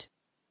 unquote.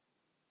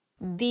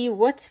 The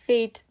what's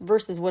fate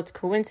versus what's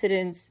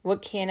coincidence,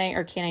 what can I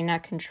or can I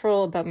not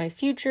control about my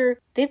future,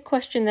 they've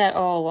questioned that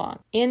all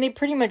along. And they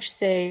pretty much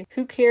say,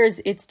 who cares,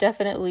 it's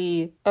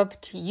definitely up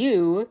to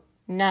you,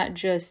 not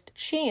just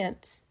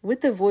chance,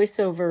 with the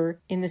voiceover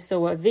in the So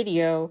What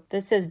video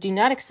that says, do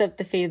not accept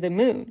the fate of the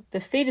moon. The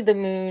fate of the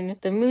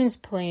moon's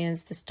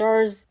plans, the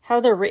stars, how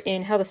they're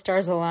written, how the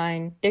stars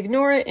align.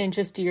 Ignore it and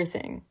just do your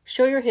thing.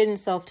 Show your hidden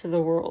self to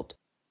the world.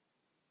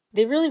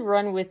 They really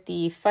run with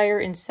the fire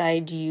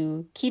inside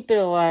you, keep it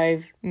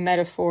alive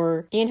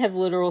metaphor, and have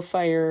literal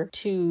fire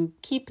to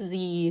keep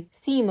the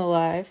theme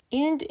alive.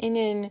 And in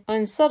an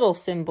unsubtle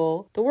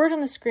symbol, the word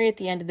on the screen at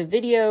the end of the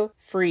video,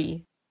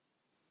 free.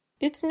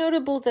 It's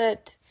notable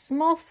that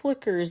small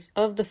flickers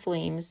of the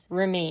flames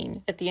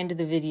remain at the end of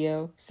the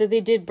video, so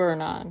they did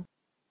burn on.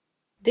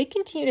 They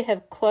continue to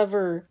have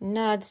clever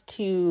nods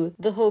to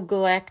the whole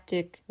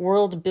galactic,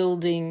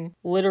 world-building,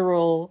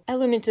 literal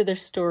element to their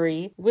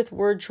story, with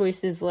word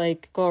choices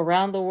like go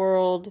around the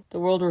world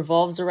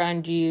revolves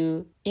around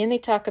you, and they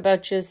talk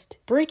about just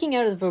breaking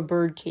out of a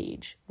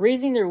birdcage,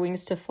 raising their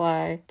wings to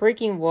fly,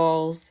 breaking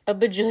walls, a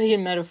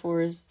bajillion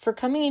metaphors for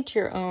coming into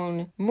your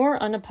own more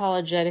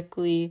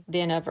unapologetically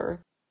than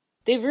ever.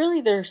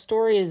 Their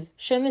story has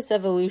shown this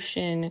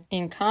evolution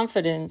in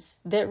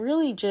confidence that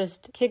really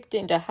just kicked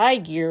into high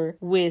gear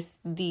with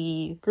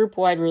the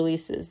group-wide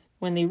releases.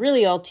 When they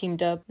really all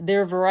teamed up,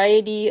 their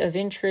variety of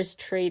interests,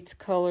 traits,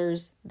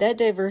 colors, that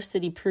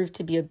diversity proved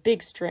to be a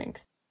big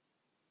strength.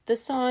 The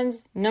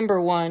songs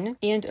Number One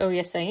and Oh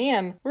Yes I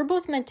Am were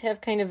both meant to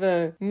have kind of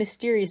a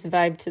mysterious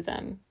vibe to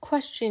them,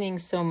 questioning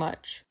so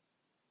much.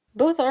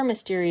 Both are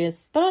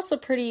mysterious, but also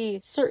pretty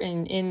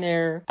certain in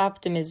their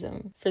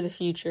optimism for the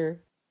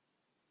future.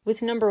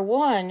 With Number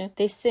One,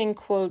 they sing,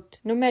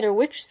 quote, no matter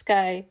which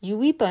sky you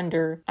weep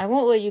under, I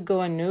won't let you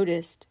go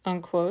unnoticed,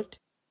 unquote.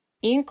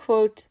 And,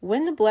 quote,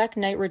 when the black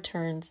night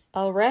returns,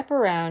 I'll wrap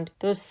around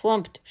those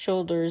slumped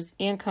shoulders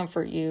and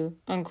comfort you,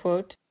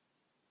 unquote.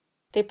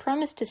 They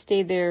promise to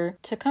stay there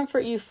to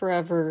comfort you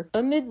forever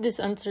amid this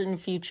uncertain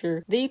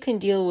future that you can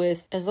deal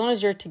with as long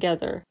as you're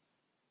together.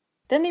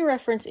 Then they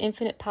reference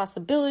infinite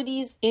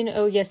possibilities in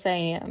Oh Yes I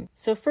Am.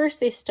 So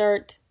first they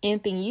start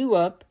amping you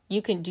up,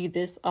 you can do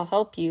this, I'll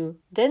help you.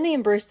 Then they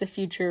embrace the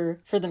future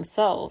for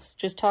themselves,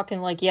 just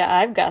talking like, yeah,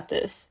 I've got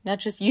this, not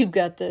just you've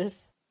got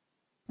this.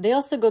 They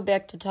also go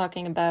back to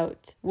talking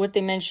about what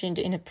they mentioned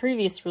in a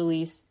previous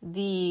release,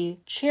 the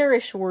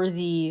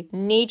cherish-worthy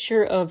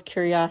nature of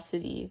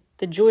curiosity,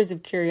 the joys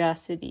of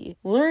curiosity,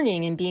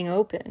 learning and being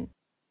open.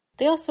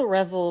 They also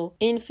revel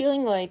in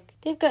feeling like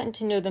they've gotten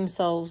to know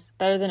themselves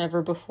better than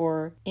ever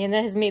before, and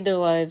that has made their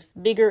lives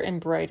bigger and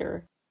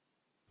brighter.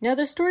 Now,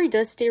 their story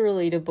does stay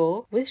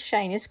relatable, with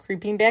shyness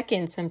creeping back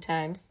in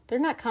sometimes. They're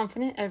not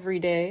confident every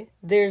day.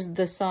 There's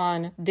the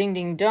song Ding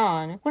Ding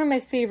Dawn, one of my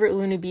favorite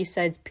LOONA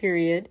B-sides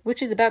period,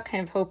 which is about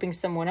kind of hoping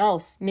someone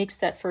else makes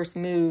that first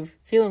move,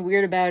 feeling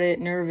weird about it,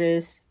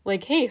 nervous.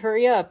 Like, hey,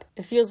 hurry up.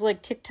 It feels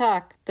like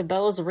tick-tock. The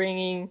bell is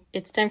ringing.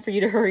 It's time for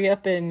you to hurry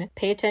up and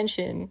pay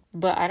attention.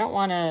 But I don't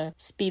want to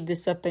speed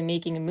this up by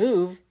making a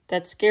move.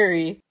 That's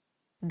scary.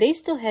 They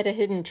still had a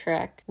hidden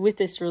track with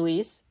this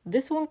release,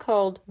 this one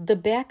called The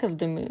Back of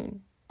the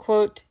Moon.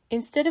 Quote,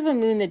 instead of a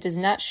moon that does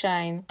not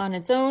shine on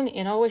its own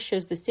and always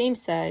shows the same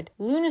side,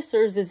 LOONA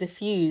serves as a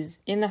fuse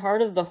in the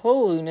heart of the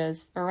whole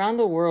LOONAs around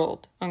the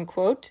world,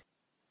 unquote.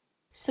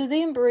 So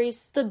they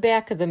embrace the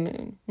back of the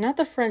moon, not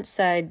the front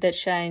side that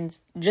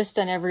shines just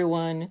on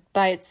everyone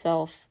by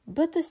itself,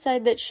 but the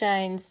side that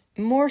shines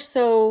more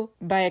so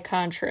by a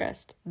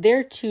contrast,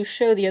 there to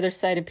show the other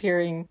side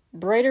appearing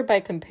brighter by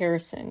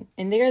comparison,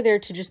 and they are there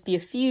to just be a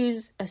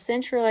fuse, a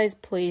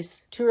centralized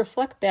place to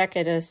reflect back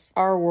at us,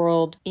 our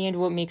world, and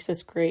what makes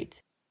us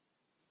great.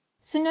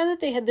 So now that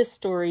they had this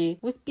story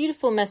with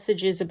beautiful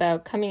messages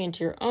about coming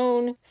into your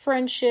own,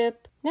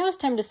 friendship, now it's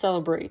time to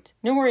celebrate.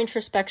 No more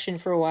introspection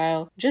for a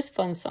while, just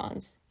fun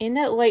songs. And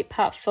that light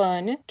pop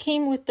fun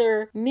came with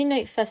their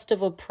Midnight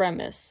Festival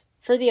premise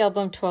for the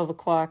album 12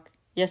 O'Clock.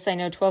 Yes, I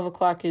know 12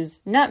 o'clock is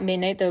not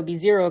midnight, that would be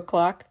 0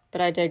 o'clock, but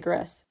I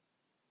digress.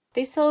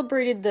 They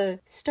celebrated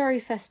the Starry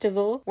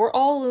Festival, where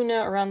all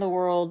LOONA around the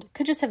world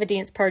could just have a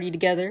dance party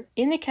together,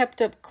 and they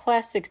kept up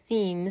classic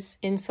themes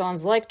in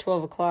songs like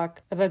 12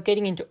 O'Clock about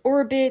getting into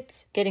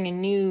orbit, getting a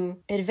new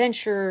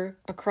adventure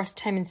across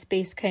time and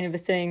space kind of a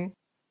thing.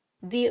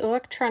 The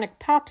electronic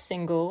pop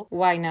single,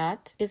 Why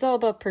Not, is all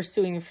about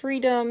pursuing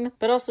freedom,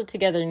 but also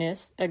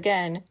togetherness.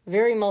 Again,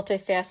 very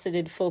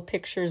multifaceted, full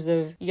pictures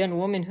of young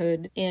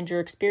womanhood and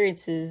your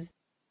experiences.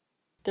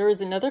 There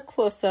is another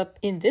close-up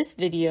in this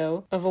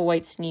video of a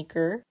white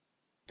sneaker.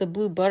 The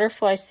blue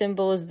butterfly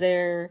symbol is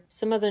there,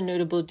 some other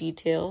notable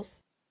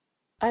details.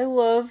 I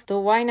love the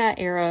Why Not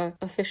era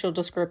official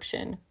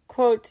description.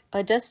 Quote,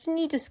 a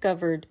destiny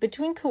discovered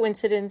between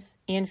coincidence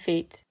and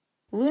fate.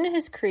 LOONA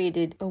has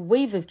created a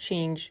wave of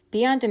change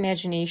beyond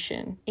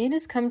imagination and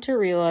has come to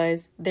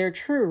realize their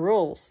true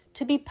roles,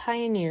 to be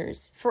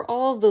pioneers for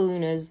all of the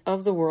LOONAs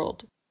of the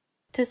world.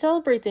 To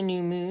celebrate the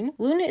new moon,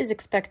 LOONA is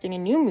expecting a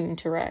new moon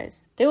to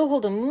rise. They will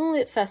hold a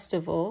moonlit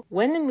festival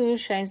when the moon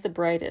shines the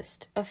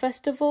brightest, a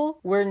festival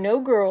where no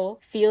girl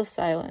feels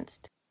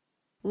silenced.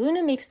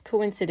 LOONA makes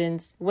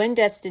coincidence when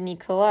destiny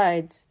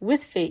collides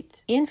with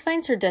fate and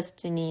finds her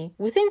destiny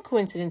within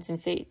coincidence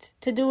and fate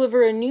to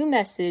deliver a new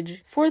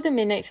message for the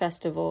Midnight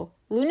Festival.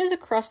 LOONAs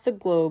across the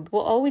globe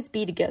will always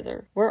be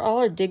together, where all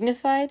are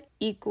dignified,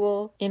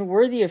 equal, and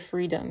worthy of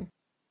freedom.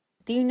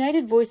 The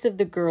united voice of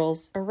the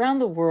girls around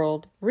the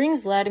world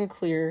rings loud and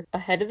clear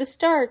ahead of the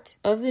start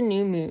of the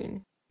new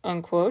moon.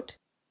 Unquote.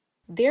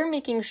 They're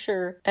making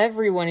sure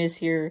everyone is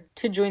here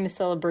to join the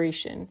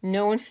celebration.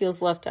 No one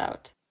feels left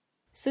out.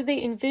 So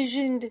they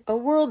envisioned a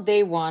world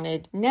they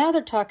wanted. Now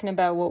they're talking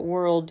about what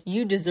world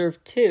you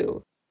deserve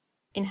too.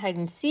 In hide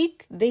and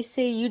seek, they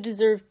say you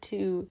deserve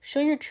to show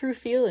your true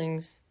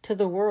feelings to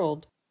the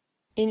world.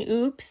 In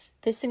Oops,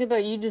 they sing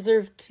about you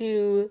deserve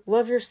to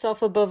love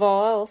yourself above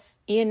all else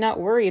and not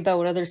worry about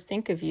what others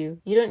think of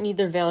you. You don't need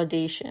their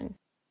validation.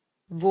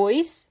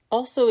 Voice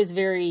also is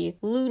very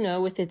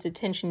LOONA with its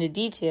attention to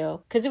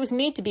detail because it was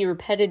made to be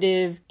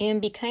repetitive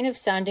and be kind of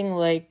sounding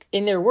like,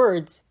 in their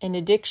words, an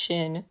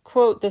addiction,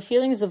 quote, the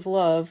feelings of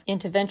love and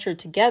to venture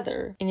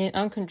together in an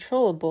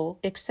uncontrollable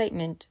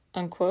excitement,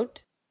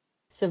 unquote.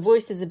 So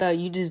Voice is about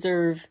you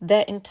deserve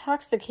that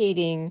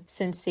intoxicating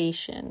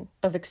sensation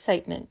of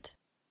excitement.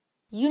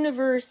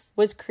 Universe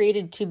was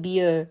created to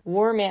be a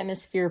warm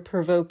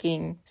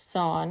atmosphere-provoking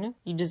song.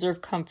 You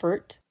deserve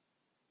comfort.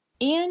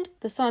 And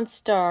the song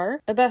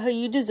Star, about how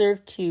you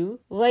deserve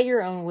to light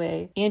your own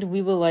way, and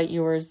we will light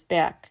yours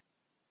back.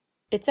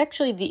 It's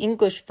actually the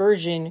English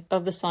version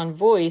of the song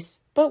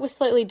Voice, but with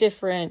slightly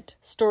different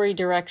story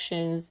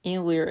directions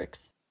and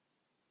lyrics.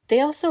 They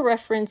also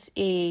reference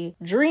a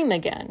dream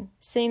again,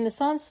 saying the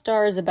song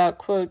Star is about,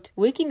 quote,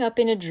 waking up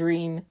in a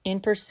dream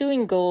and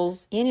pursuing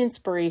goals and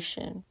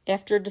inspiration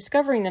after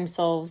discovering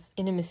themselves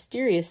in a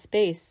mysterious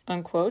space,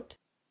 unquote.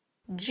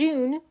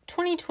 June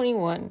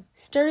 2021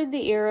 started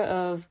the era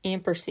of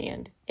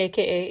ampersand,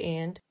 aka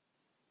and.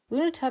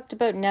 LOONA talked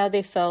about now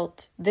they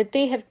felt that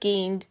they have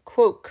gained,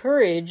 quote,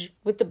 courage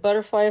with the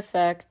butterfly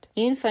effect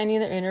and finding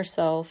their inner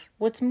self.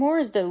 What's more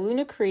is that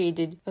LOONA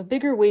created a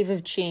bigger wave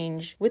of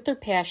change with their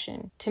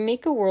passion to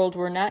make a world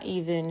where not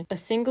even a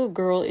single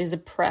girl is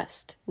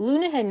oppressed.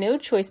 LOONA had no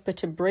choice but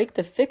to break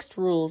the fixed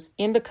rules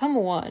and become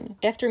one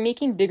after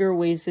making bigger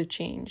waves of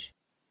change.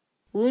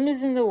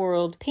 LOONAs in the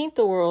world paint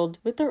the world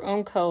with their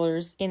own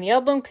colors, and the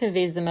album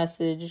conveys the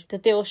message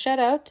that they will shout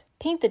out,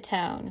 paint the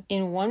town,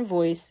 in one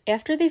voice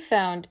after they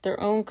found their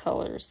own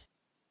colors.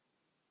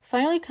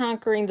 Finally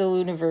conquering the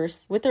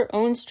LOONAverse with their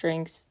own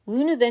strengths,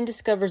 LOONA then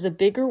discovers a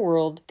bigger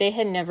world they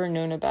had never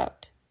known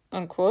about.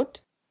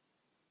 Unquote.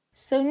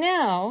 So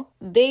now,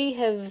 they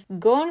have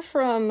gone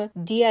from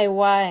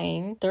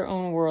DIYing their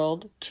own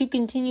world to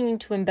continuing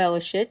to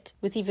embellish it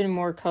with even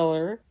more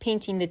color,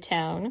 painting the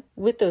town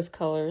with those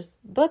colors,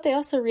 but they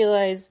also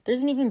realize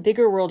there's an even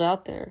bigger world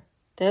out there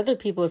that other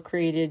people have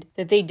created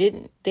that they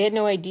didn't. They had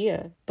no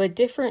idea. But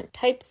different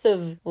types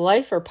of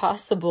life are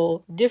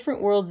possible,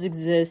 different worlds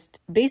exist.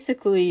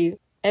 Basically,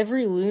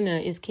 every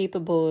LOONA is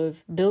capable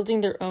of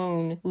building their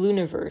own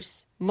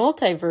LOONAverse,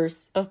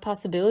 multiverse of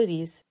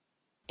possibilities.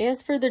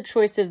 As for their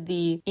choice of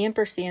the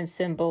ampersand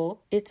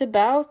symbol, it's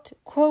about,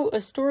 quote,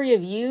 a story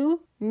of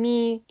you,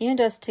 me, and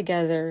us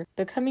together,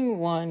 becoming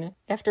one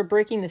after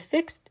breaking the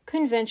fixed,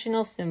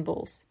 conventional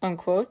symbols,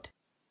 unquote.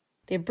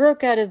 They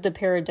broke out of the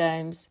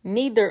paradigms,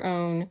 made their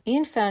own,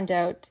 and found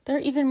out there are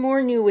even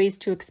more new ways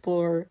to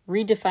explore,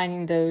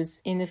 redefining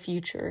those in the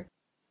future.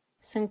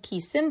 Some key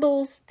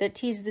symbols that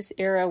tease this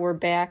era were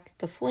back.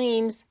 The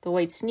flames, the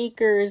white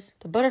sneakers,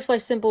 the butterfly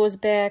symbol was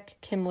back,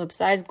 Kim Lip's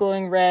eyes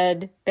glowing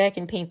red, back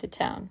in Paint the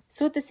Town.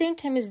 So at the same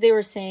time as they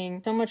were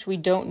saying so much we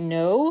don't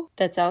know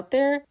that's out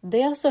there,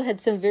 they also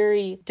had some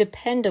very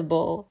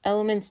dependable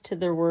elements to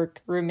their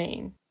work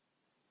remain.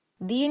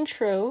 The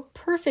intro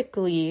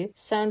perfectly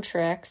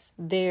soundtracks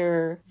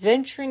their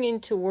venturing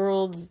into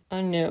worlds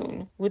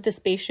unknown with the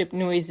spaceship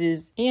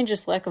noises and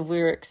just lack of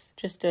lyrics,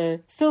 just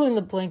a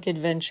fill-in-the-blank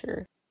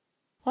adventure.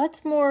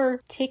 Lots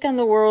more take on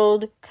the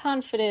world,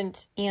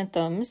 confident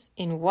anthems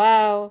in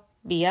Wow,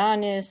 Be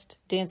Honest,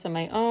 Dance on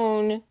My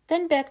Own.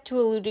 Then back to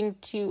alluding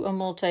to a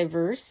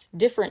multiverse.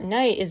 Different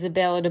Night is a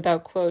ballad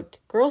about, quote,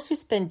 girls who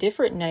spend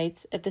different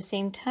nights at the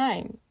same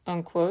time,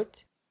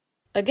 unquote.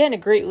 Again, a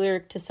great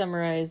lyric to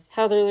summarize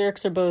how their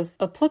lyrics are both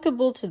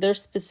applicable to their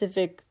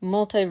specific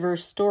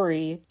multiverse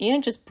story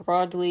and just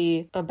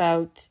broadly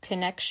about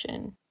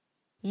connection.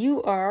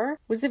 You Are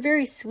was a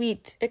very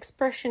sweet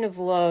expression of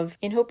love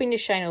and hoping to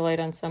shine a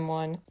light on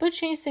someone, but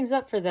change things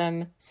up for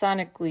them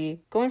sonically,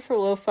 going for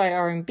lo-fi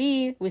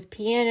R&B with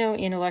piano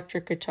and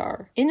electric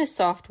guitar, in a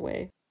soft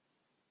way.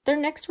 Their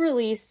next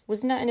release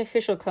was not an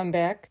official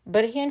comeback,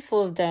 but a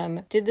handful of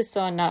them did the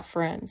song Not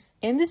Friends.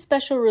 And this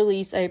special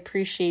release I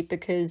appreciate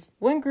because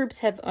when groups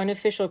have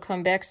unofficial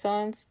comeback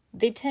songs,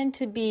 they tend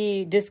to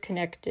be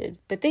disconnected,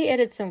 but they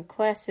added some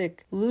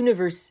classic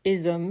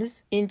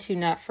LOONAverse-isms into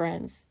Not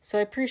Friends, so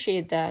I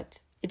appreciate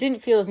that. It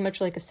didn't feel as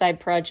much like a side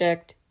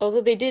project,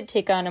 although they did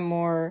take on a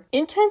more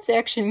intense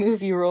action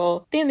movie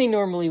role than they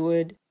normally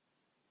would.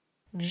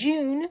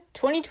 June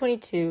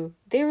 2022,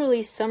 they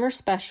released Summer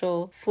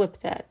Special Flip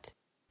That.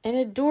 An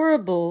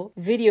adorable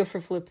video for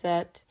Flip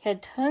That,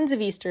 had tons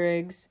of Easter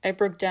eggs. I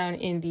broke down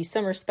in the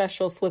Summer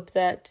Special Flip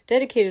That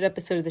dedicated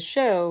episode of the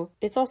show.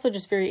 It's also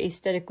just very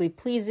aesthetically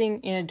pleasing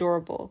and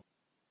adorable.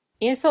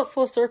 And felt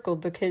full circle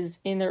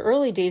because in their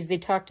early days they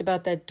talked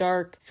about that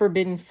dark,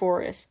 forbidden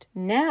forest.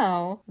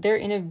 Now they're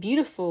in a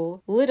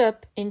beautiful, lit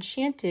up,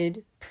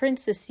 enchanted,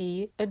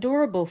 princessy,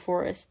 adorable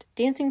forest,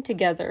 dancing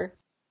together.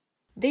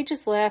 They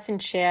just laugh and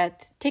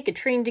chat, take a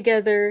train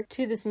together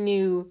to this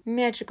new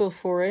magical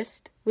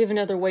forest. We have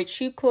another white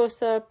shoe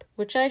close-up,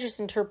 which I just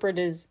interpret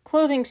as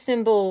clothing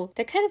symbol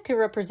that kind of could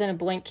represent a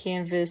blank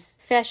canvas,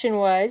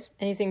 fashion-wise,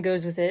 anything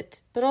goes with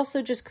it, but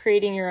also just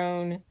creating your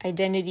own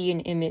identity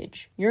and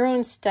image, your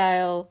own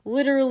style,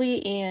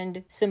 literally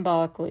and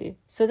symbolically.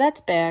 So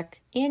that's back.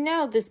 And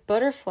now this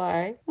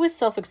butterfly, with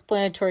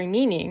self-explanatory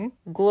meaning,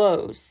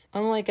 glows,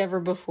 unlike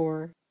ever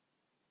before.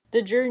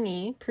 The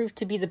journey proved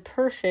to be the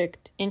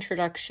perfect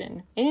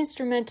introduction, and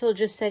instrumental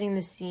just setting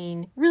the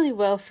scene really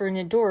well for an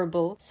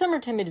adorable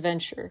summertime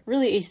adventure.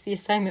 Really aced the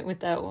assignment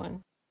with that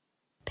one.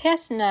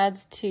 Past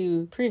nods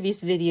to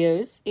previous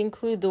videos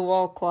include the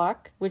wall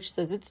clock, which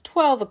says it's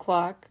 12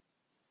 o'clock.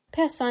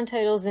 Past song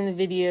titles in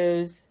the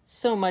videos,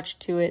 so much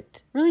to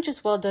it. Really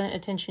just well done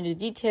attention to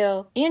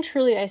detail, and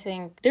truly I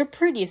think their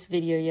prettiest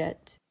video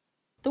yet.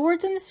 The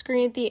words on the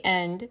screen at the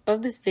end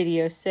of this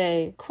video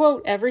say,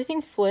 quote,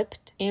 everything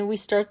flipped and we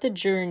start the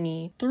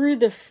journey through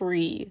the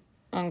free,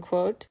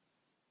 unquote.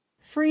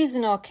 Free is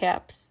in all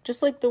caps,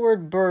 just like the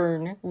word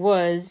burn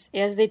was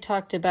as they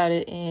talked about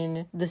it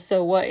in the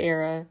So What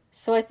era.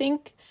 So I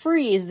think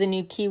free is the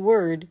new key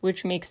word,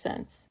 which makes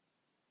sense.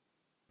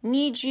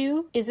 Need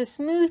You is a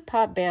smooth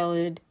pop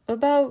ballad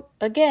about,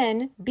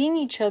 again, being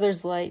each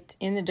other's light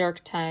in the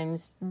dark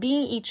times,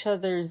 being each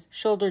other's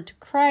shoulder to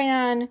cry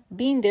on,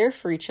 being there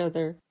for each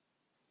other.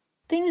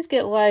 Things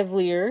get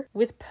livelier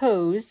with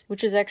Pose,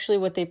 which is actually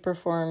what they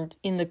performed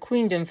in the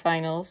Queendom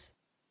finals.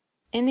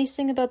 And they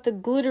sing about the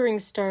glittering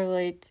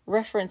starlight,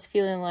 reference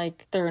feeling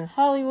like they're in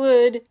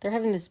Hollywood, they're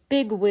having this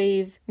big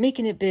wave,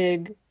 making it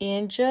big,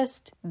 and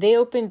just, they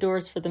open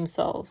doors for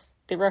themselves.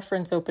 They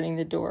reference opening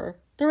the door.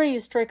 They're ready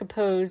to strike a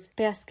pose,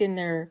 bask in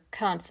their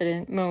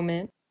confident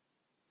moment.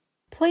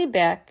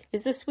 Playback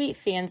is a sweet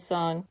fan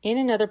song and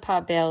another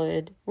pop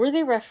ballad where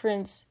they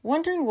reference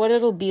wondering what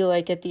it'll be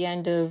like at the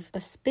end of a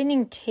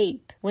spinning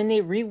tape when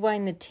they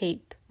rewind the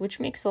tape,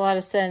 which makes a lot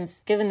of sense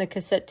given the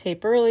cassette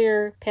tape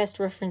earlier, past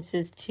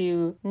references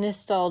to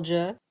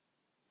nostalgia.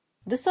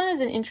 The song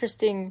is an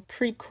interesting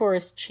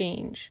pre-chorus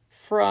change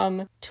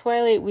from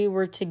Twilight We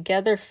Were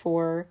Together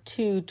For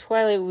to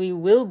Twilight We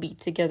Will Be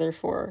Together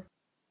For.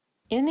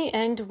 And they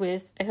end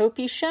with, I hope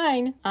you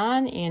shine,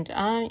 on and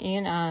on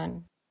and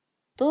on.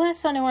 The last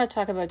song I want to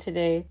talk about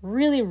today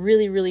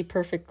really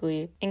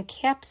perfectly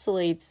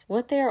encapsulates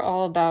what they are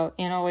all about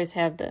and always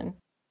have been.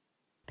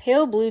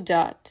 Pale Blue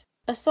Dot,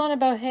 a song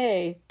about,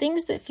 hey,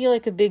 things that feel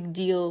like a big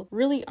deal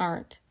really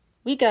aren't.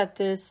 We got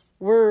this,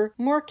 we're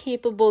more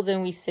capable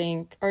than we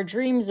think, our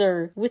dreams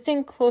are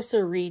within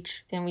closer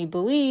reach than we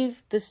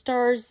believe, the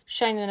stars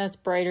shine on us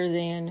brighter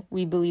than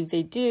we believe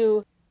they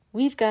do.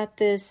 We've got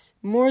this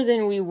more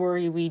than we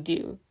worry we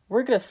do.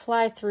 We're gonna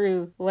fly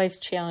through life's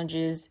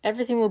challenges.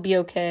 Everything will be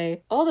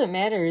okay. All that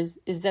matters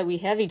is that we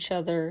have each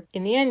other.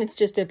 In the end, it's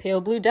just a pale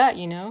blue dot,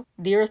 you know?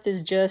 The Earth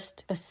is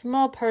just a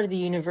small part of the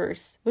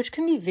universe, which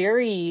can be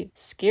very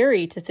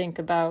scary to think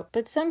about,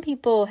 but some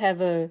people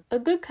have a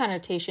good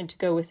connotation to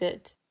go with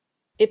it.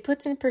 It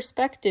puts in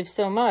perspective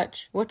so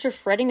much. What you're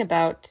fretting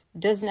about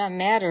does not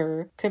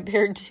matter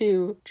compared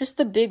to just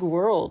the big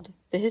world,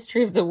 the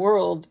history of the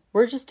world.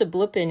 We're just a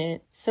blip in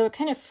it, so it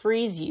kind of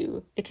frees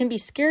you. It can be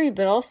scary,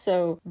 but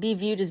also be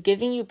viewed as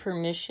giving you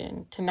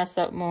permission to mess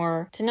up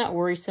more, to not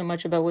worry so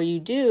much about what you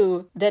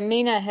do that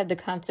may not have the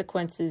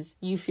consequences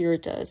you fear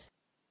it does.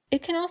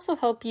 It can also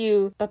help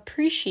you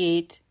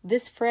appreciate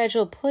this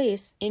fragile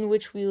place in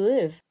which we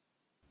live.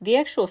 The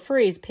actual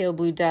phrase pale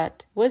blue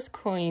dot was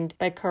coined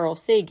by Carl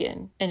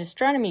Sagan, an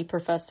astronomy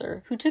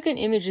professor who took an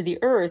image of the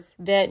Earth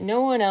that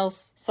no one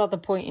else saw the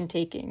point in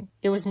taking.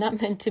 It was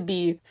not meant to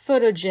be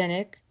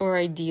photogenic or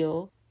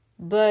ideal,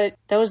 but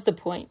that was the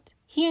point.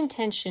 He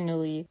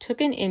intentionally took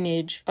an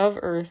image of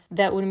Earth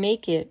that would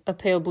make it a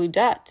pale blue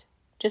dot,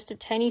 just a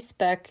tiny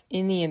speck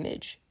in the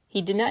image.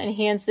 He did not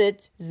enhance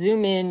it,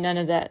 zoom in, none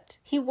of that.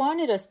 He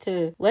wanted us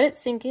to let it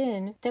sink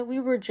in that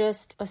we were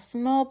just a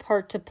small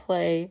part to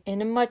play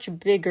in a much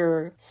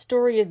bigger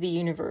story of the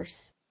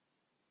universe.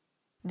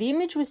 The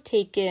image was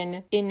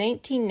taken in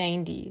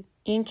 1990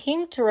 and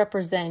came to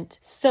represent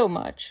so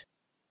much.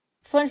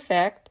 Fun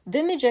fact, the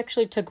image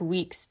actually took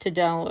weeks to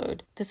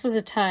download. This was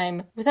a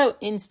time without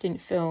instant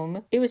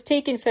film. It was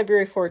taken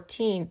February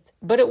 14th,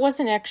 but it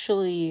wasn't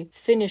actually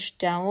finished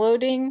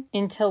downloading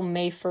until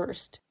May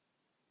 1st.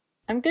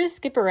 I'm going to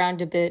skip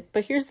around a bit,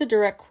 but here's the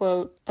direct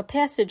quote, a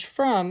passage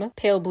from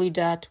Pale Blue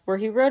Dot, where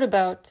he wrote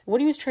about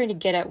what he was trying to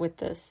get at with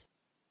this.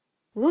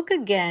 Look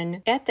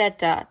again at that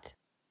dot.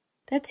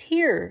 That's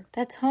here.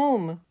 That's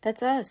home.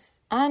 That's us.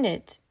 On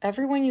it,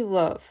 everyone you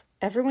love,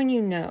 everyone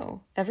you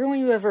know, everyone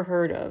you ever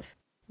heard of.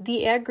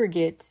 The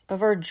aggregate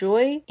of our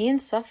joy and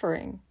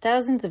suffering.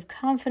 Thousands of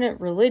confident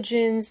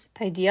religions,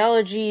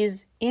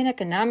 ideologies, and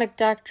economic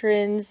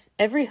doctrines,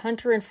 every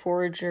hunter and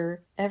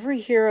forager, every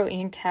hero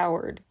and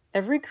coward,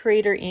 every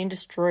creator and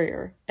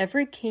destroyer,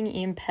 every king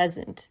and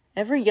peasant,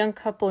 every young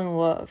couple in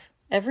love,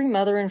 every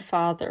mother and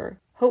father,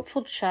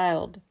 hopeful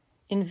child,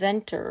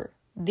 inventor.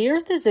 The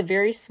earth is a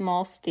very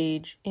small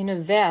stage in a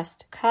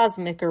vast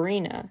cosmic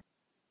arena.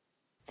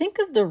 Think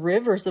of the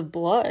rivers of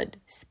blood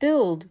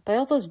spilled by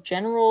all those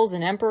generals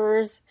and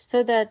emperors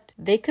so that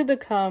they could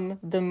become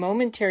the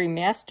momentary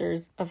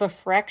masters of a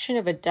fraction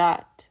of a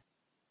dot.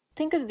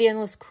 Think of the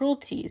endless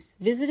cruelties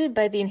visited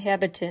by the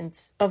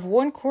inhabitants of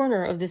one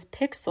corner of this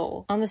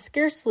pixel on the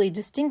scarcely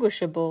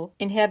distinguishable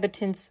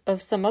inhabitants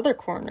of some other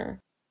corner.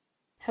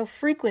 How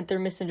frequent their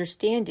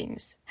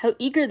misunderstandings, how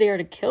eager they are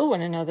to kill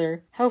one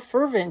another, how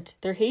fervent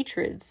their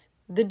hatreds.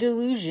 The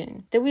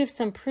delusion that we have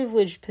some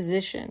privileged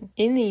position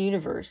in the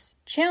universe,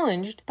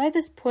 challenged by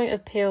this point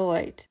of pale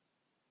light.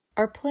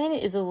 Our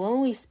planet is a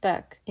lonely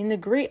speck in the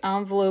great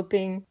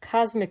enveloping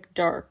cosmic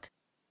dark.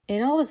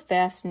 In all this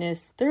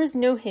vastness, there is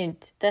no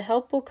hint that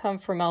help will come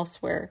from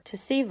elsewhere to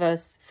save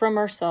us from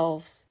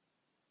ourselves.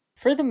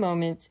 For the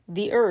moment,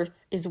 the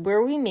earth is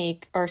where we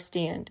make our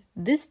stand.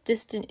 This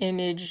distant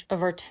image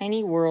of our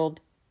tiny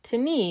world, to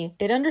me,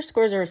 it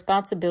underscores our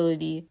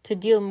responsibility to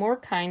deal more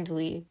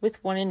kindly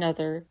with one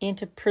another and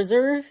to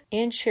preserve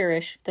and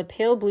cherish the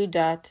pale blue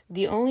dot,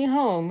 the only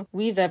home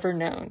we've ever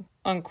known.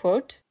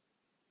 Unquote.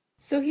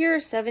 So here are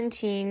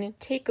 17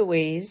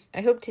 takeaways. I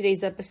hope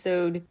today's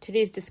episode,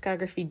 today's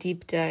discography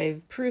deep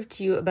dive, proved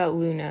to you about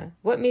LOONA,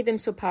 what made them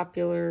so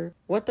popular,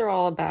 what they're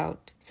all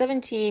about.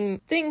 17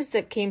 things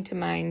that came to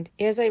mind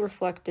as I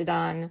reflected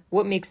on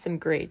what makes them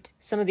great.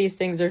 Some of these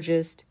things are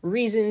just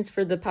reasons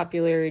for the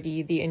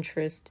popularity, the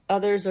interest.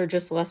 Others are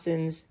just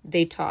lessons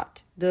they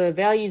taught, the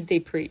values they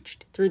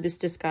preached through this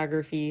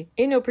discography,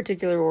 in no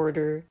particular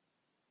order.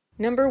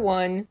 Number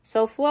 1,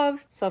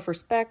 self-love,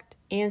 self-respect,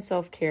 and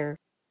self-care.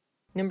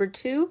 Number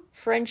 2,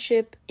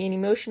 friendship and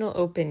emotional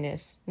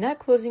openness, not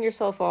closing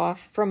yourself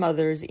off from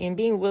others and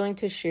being willing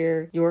to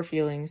share your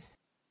feelings.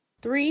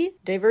 3,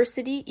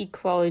 diversity,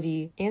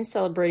 equality, and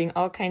celebrating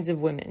all kinds of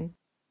women.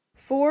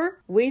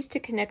 4, ways to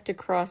connect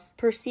across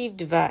perceived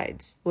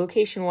divides,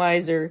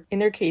 location-wise or, in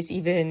their case,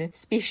 even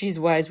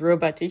species-wise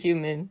robot to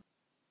human.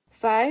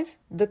 5,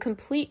 the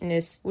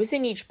completeness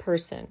within each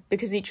person,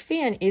 because each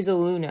fan is a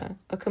LOONA,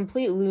 a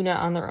complete LOONA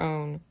on their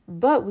own.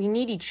 But we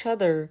need each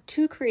other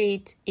to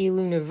create a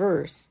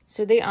LOONAverse,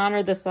 so they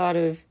honor the thought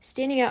of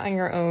standing out on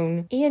your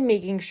own and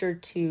making sure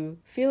to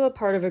feel a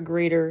part of a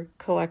greater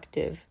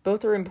collective.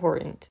 Both are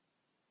important.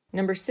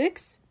 Number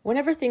 6,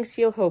 whenever things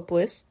feel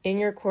hopeless in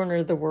your corner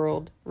of the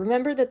world,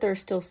 remember that there are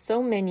still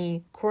so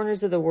many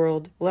corners of the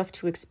world left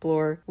to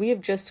explore. We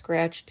have just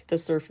scratched the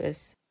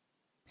surface.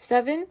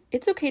 7,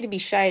 it's okay to be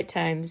shy at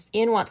times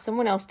and want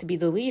someone else to be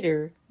the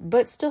leader,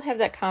 but still have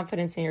that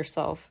confidence in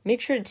yourself.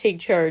 Make sure to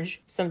take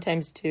charge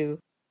sometimes too.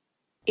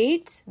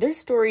 8, their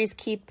stories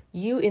keep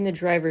you in the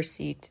driver's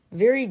seat.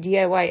 Very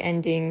DIY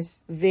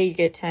endings, vague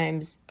at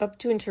times, up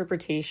to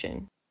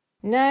interpretation.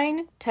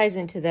 9 ties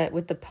into that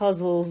with the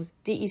puzzles,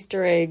 the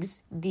Easter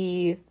eggs,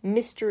 the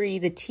mystery,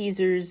 the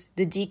teasers,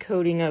 the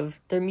decoding of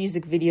their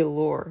music video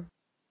lore.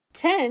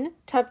 10,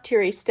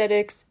 top-tier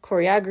aesthetics,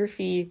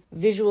 choreography,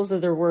 visuals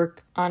of their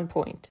work on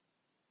point.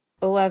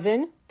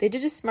 11, they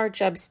did a smart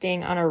job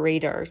staying on our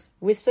radars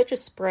with such a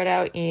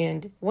spread-out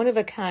and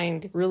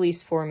one-of-a-kind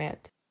release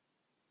format.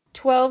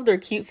 12, their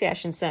cute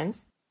fashion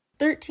sense.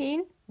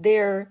 13,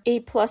 their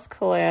A-plus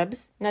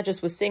collabs, not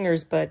just with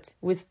singers, but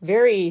with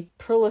very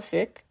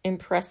prolific,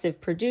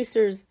 impressive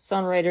producers,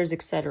 songwriters,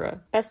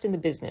 etc. Best in the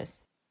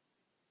business.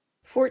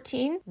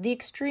 14, the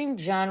extreme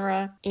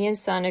genre and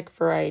sonic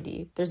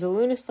variety. There's a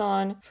LOONA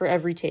song for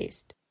every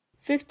taste.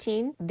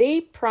 15,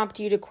 they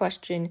prompt you to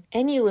question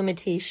any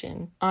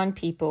limitation on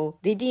people.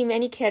 They deem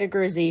any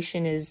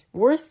categorization as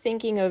worth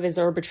thinking of as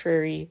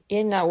arbitrary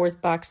and not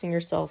worth boxing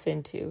yourself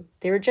into.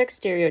 They reject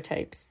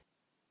stereotypes.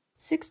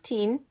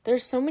 16,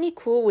 there's so many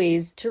cool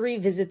ways to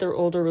revisit their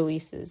older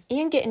releases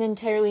and get an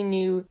entirely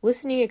new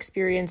listening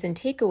experience and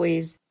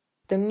takeaways.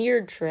 The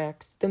mirrored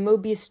tracks, the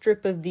Mobius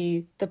strip of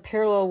the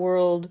parallel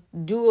world,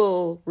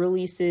 dual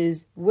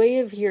releases, way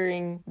of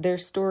hearing their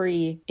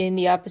story in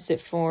the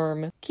opposite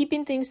form,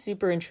 keeping things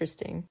super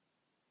interesting.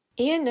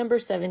 And number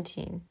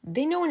 17,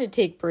 they know when to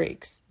take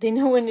breaks. They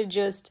know when to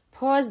just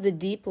pause the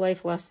deep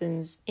life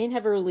lessons and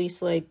have a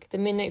release like the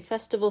Midnight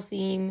Festival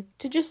theme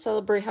to just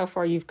celebrate how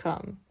far you've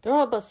come. They're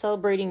all about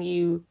celebrating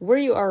you where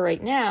you are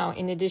right now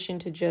in addition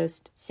to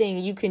just saying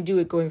you can do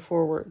it going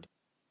forward.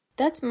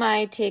 That's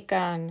my take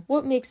on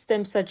what makes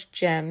them such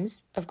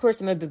gems. Of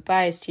course, I'm a bit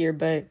biased here,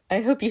 but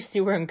I hope you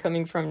see where I'm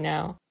coming from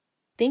now.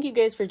 Thank you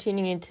guys for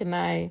tuning into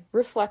my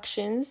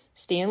reflections.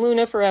 Stay in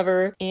LOONA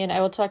forever, and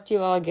I will talk to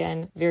you all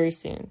again very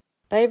soon.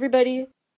 Bye, everybody.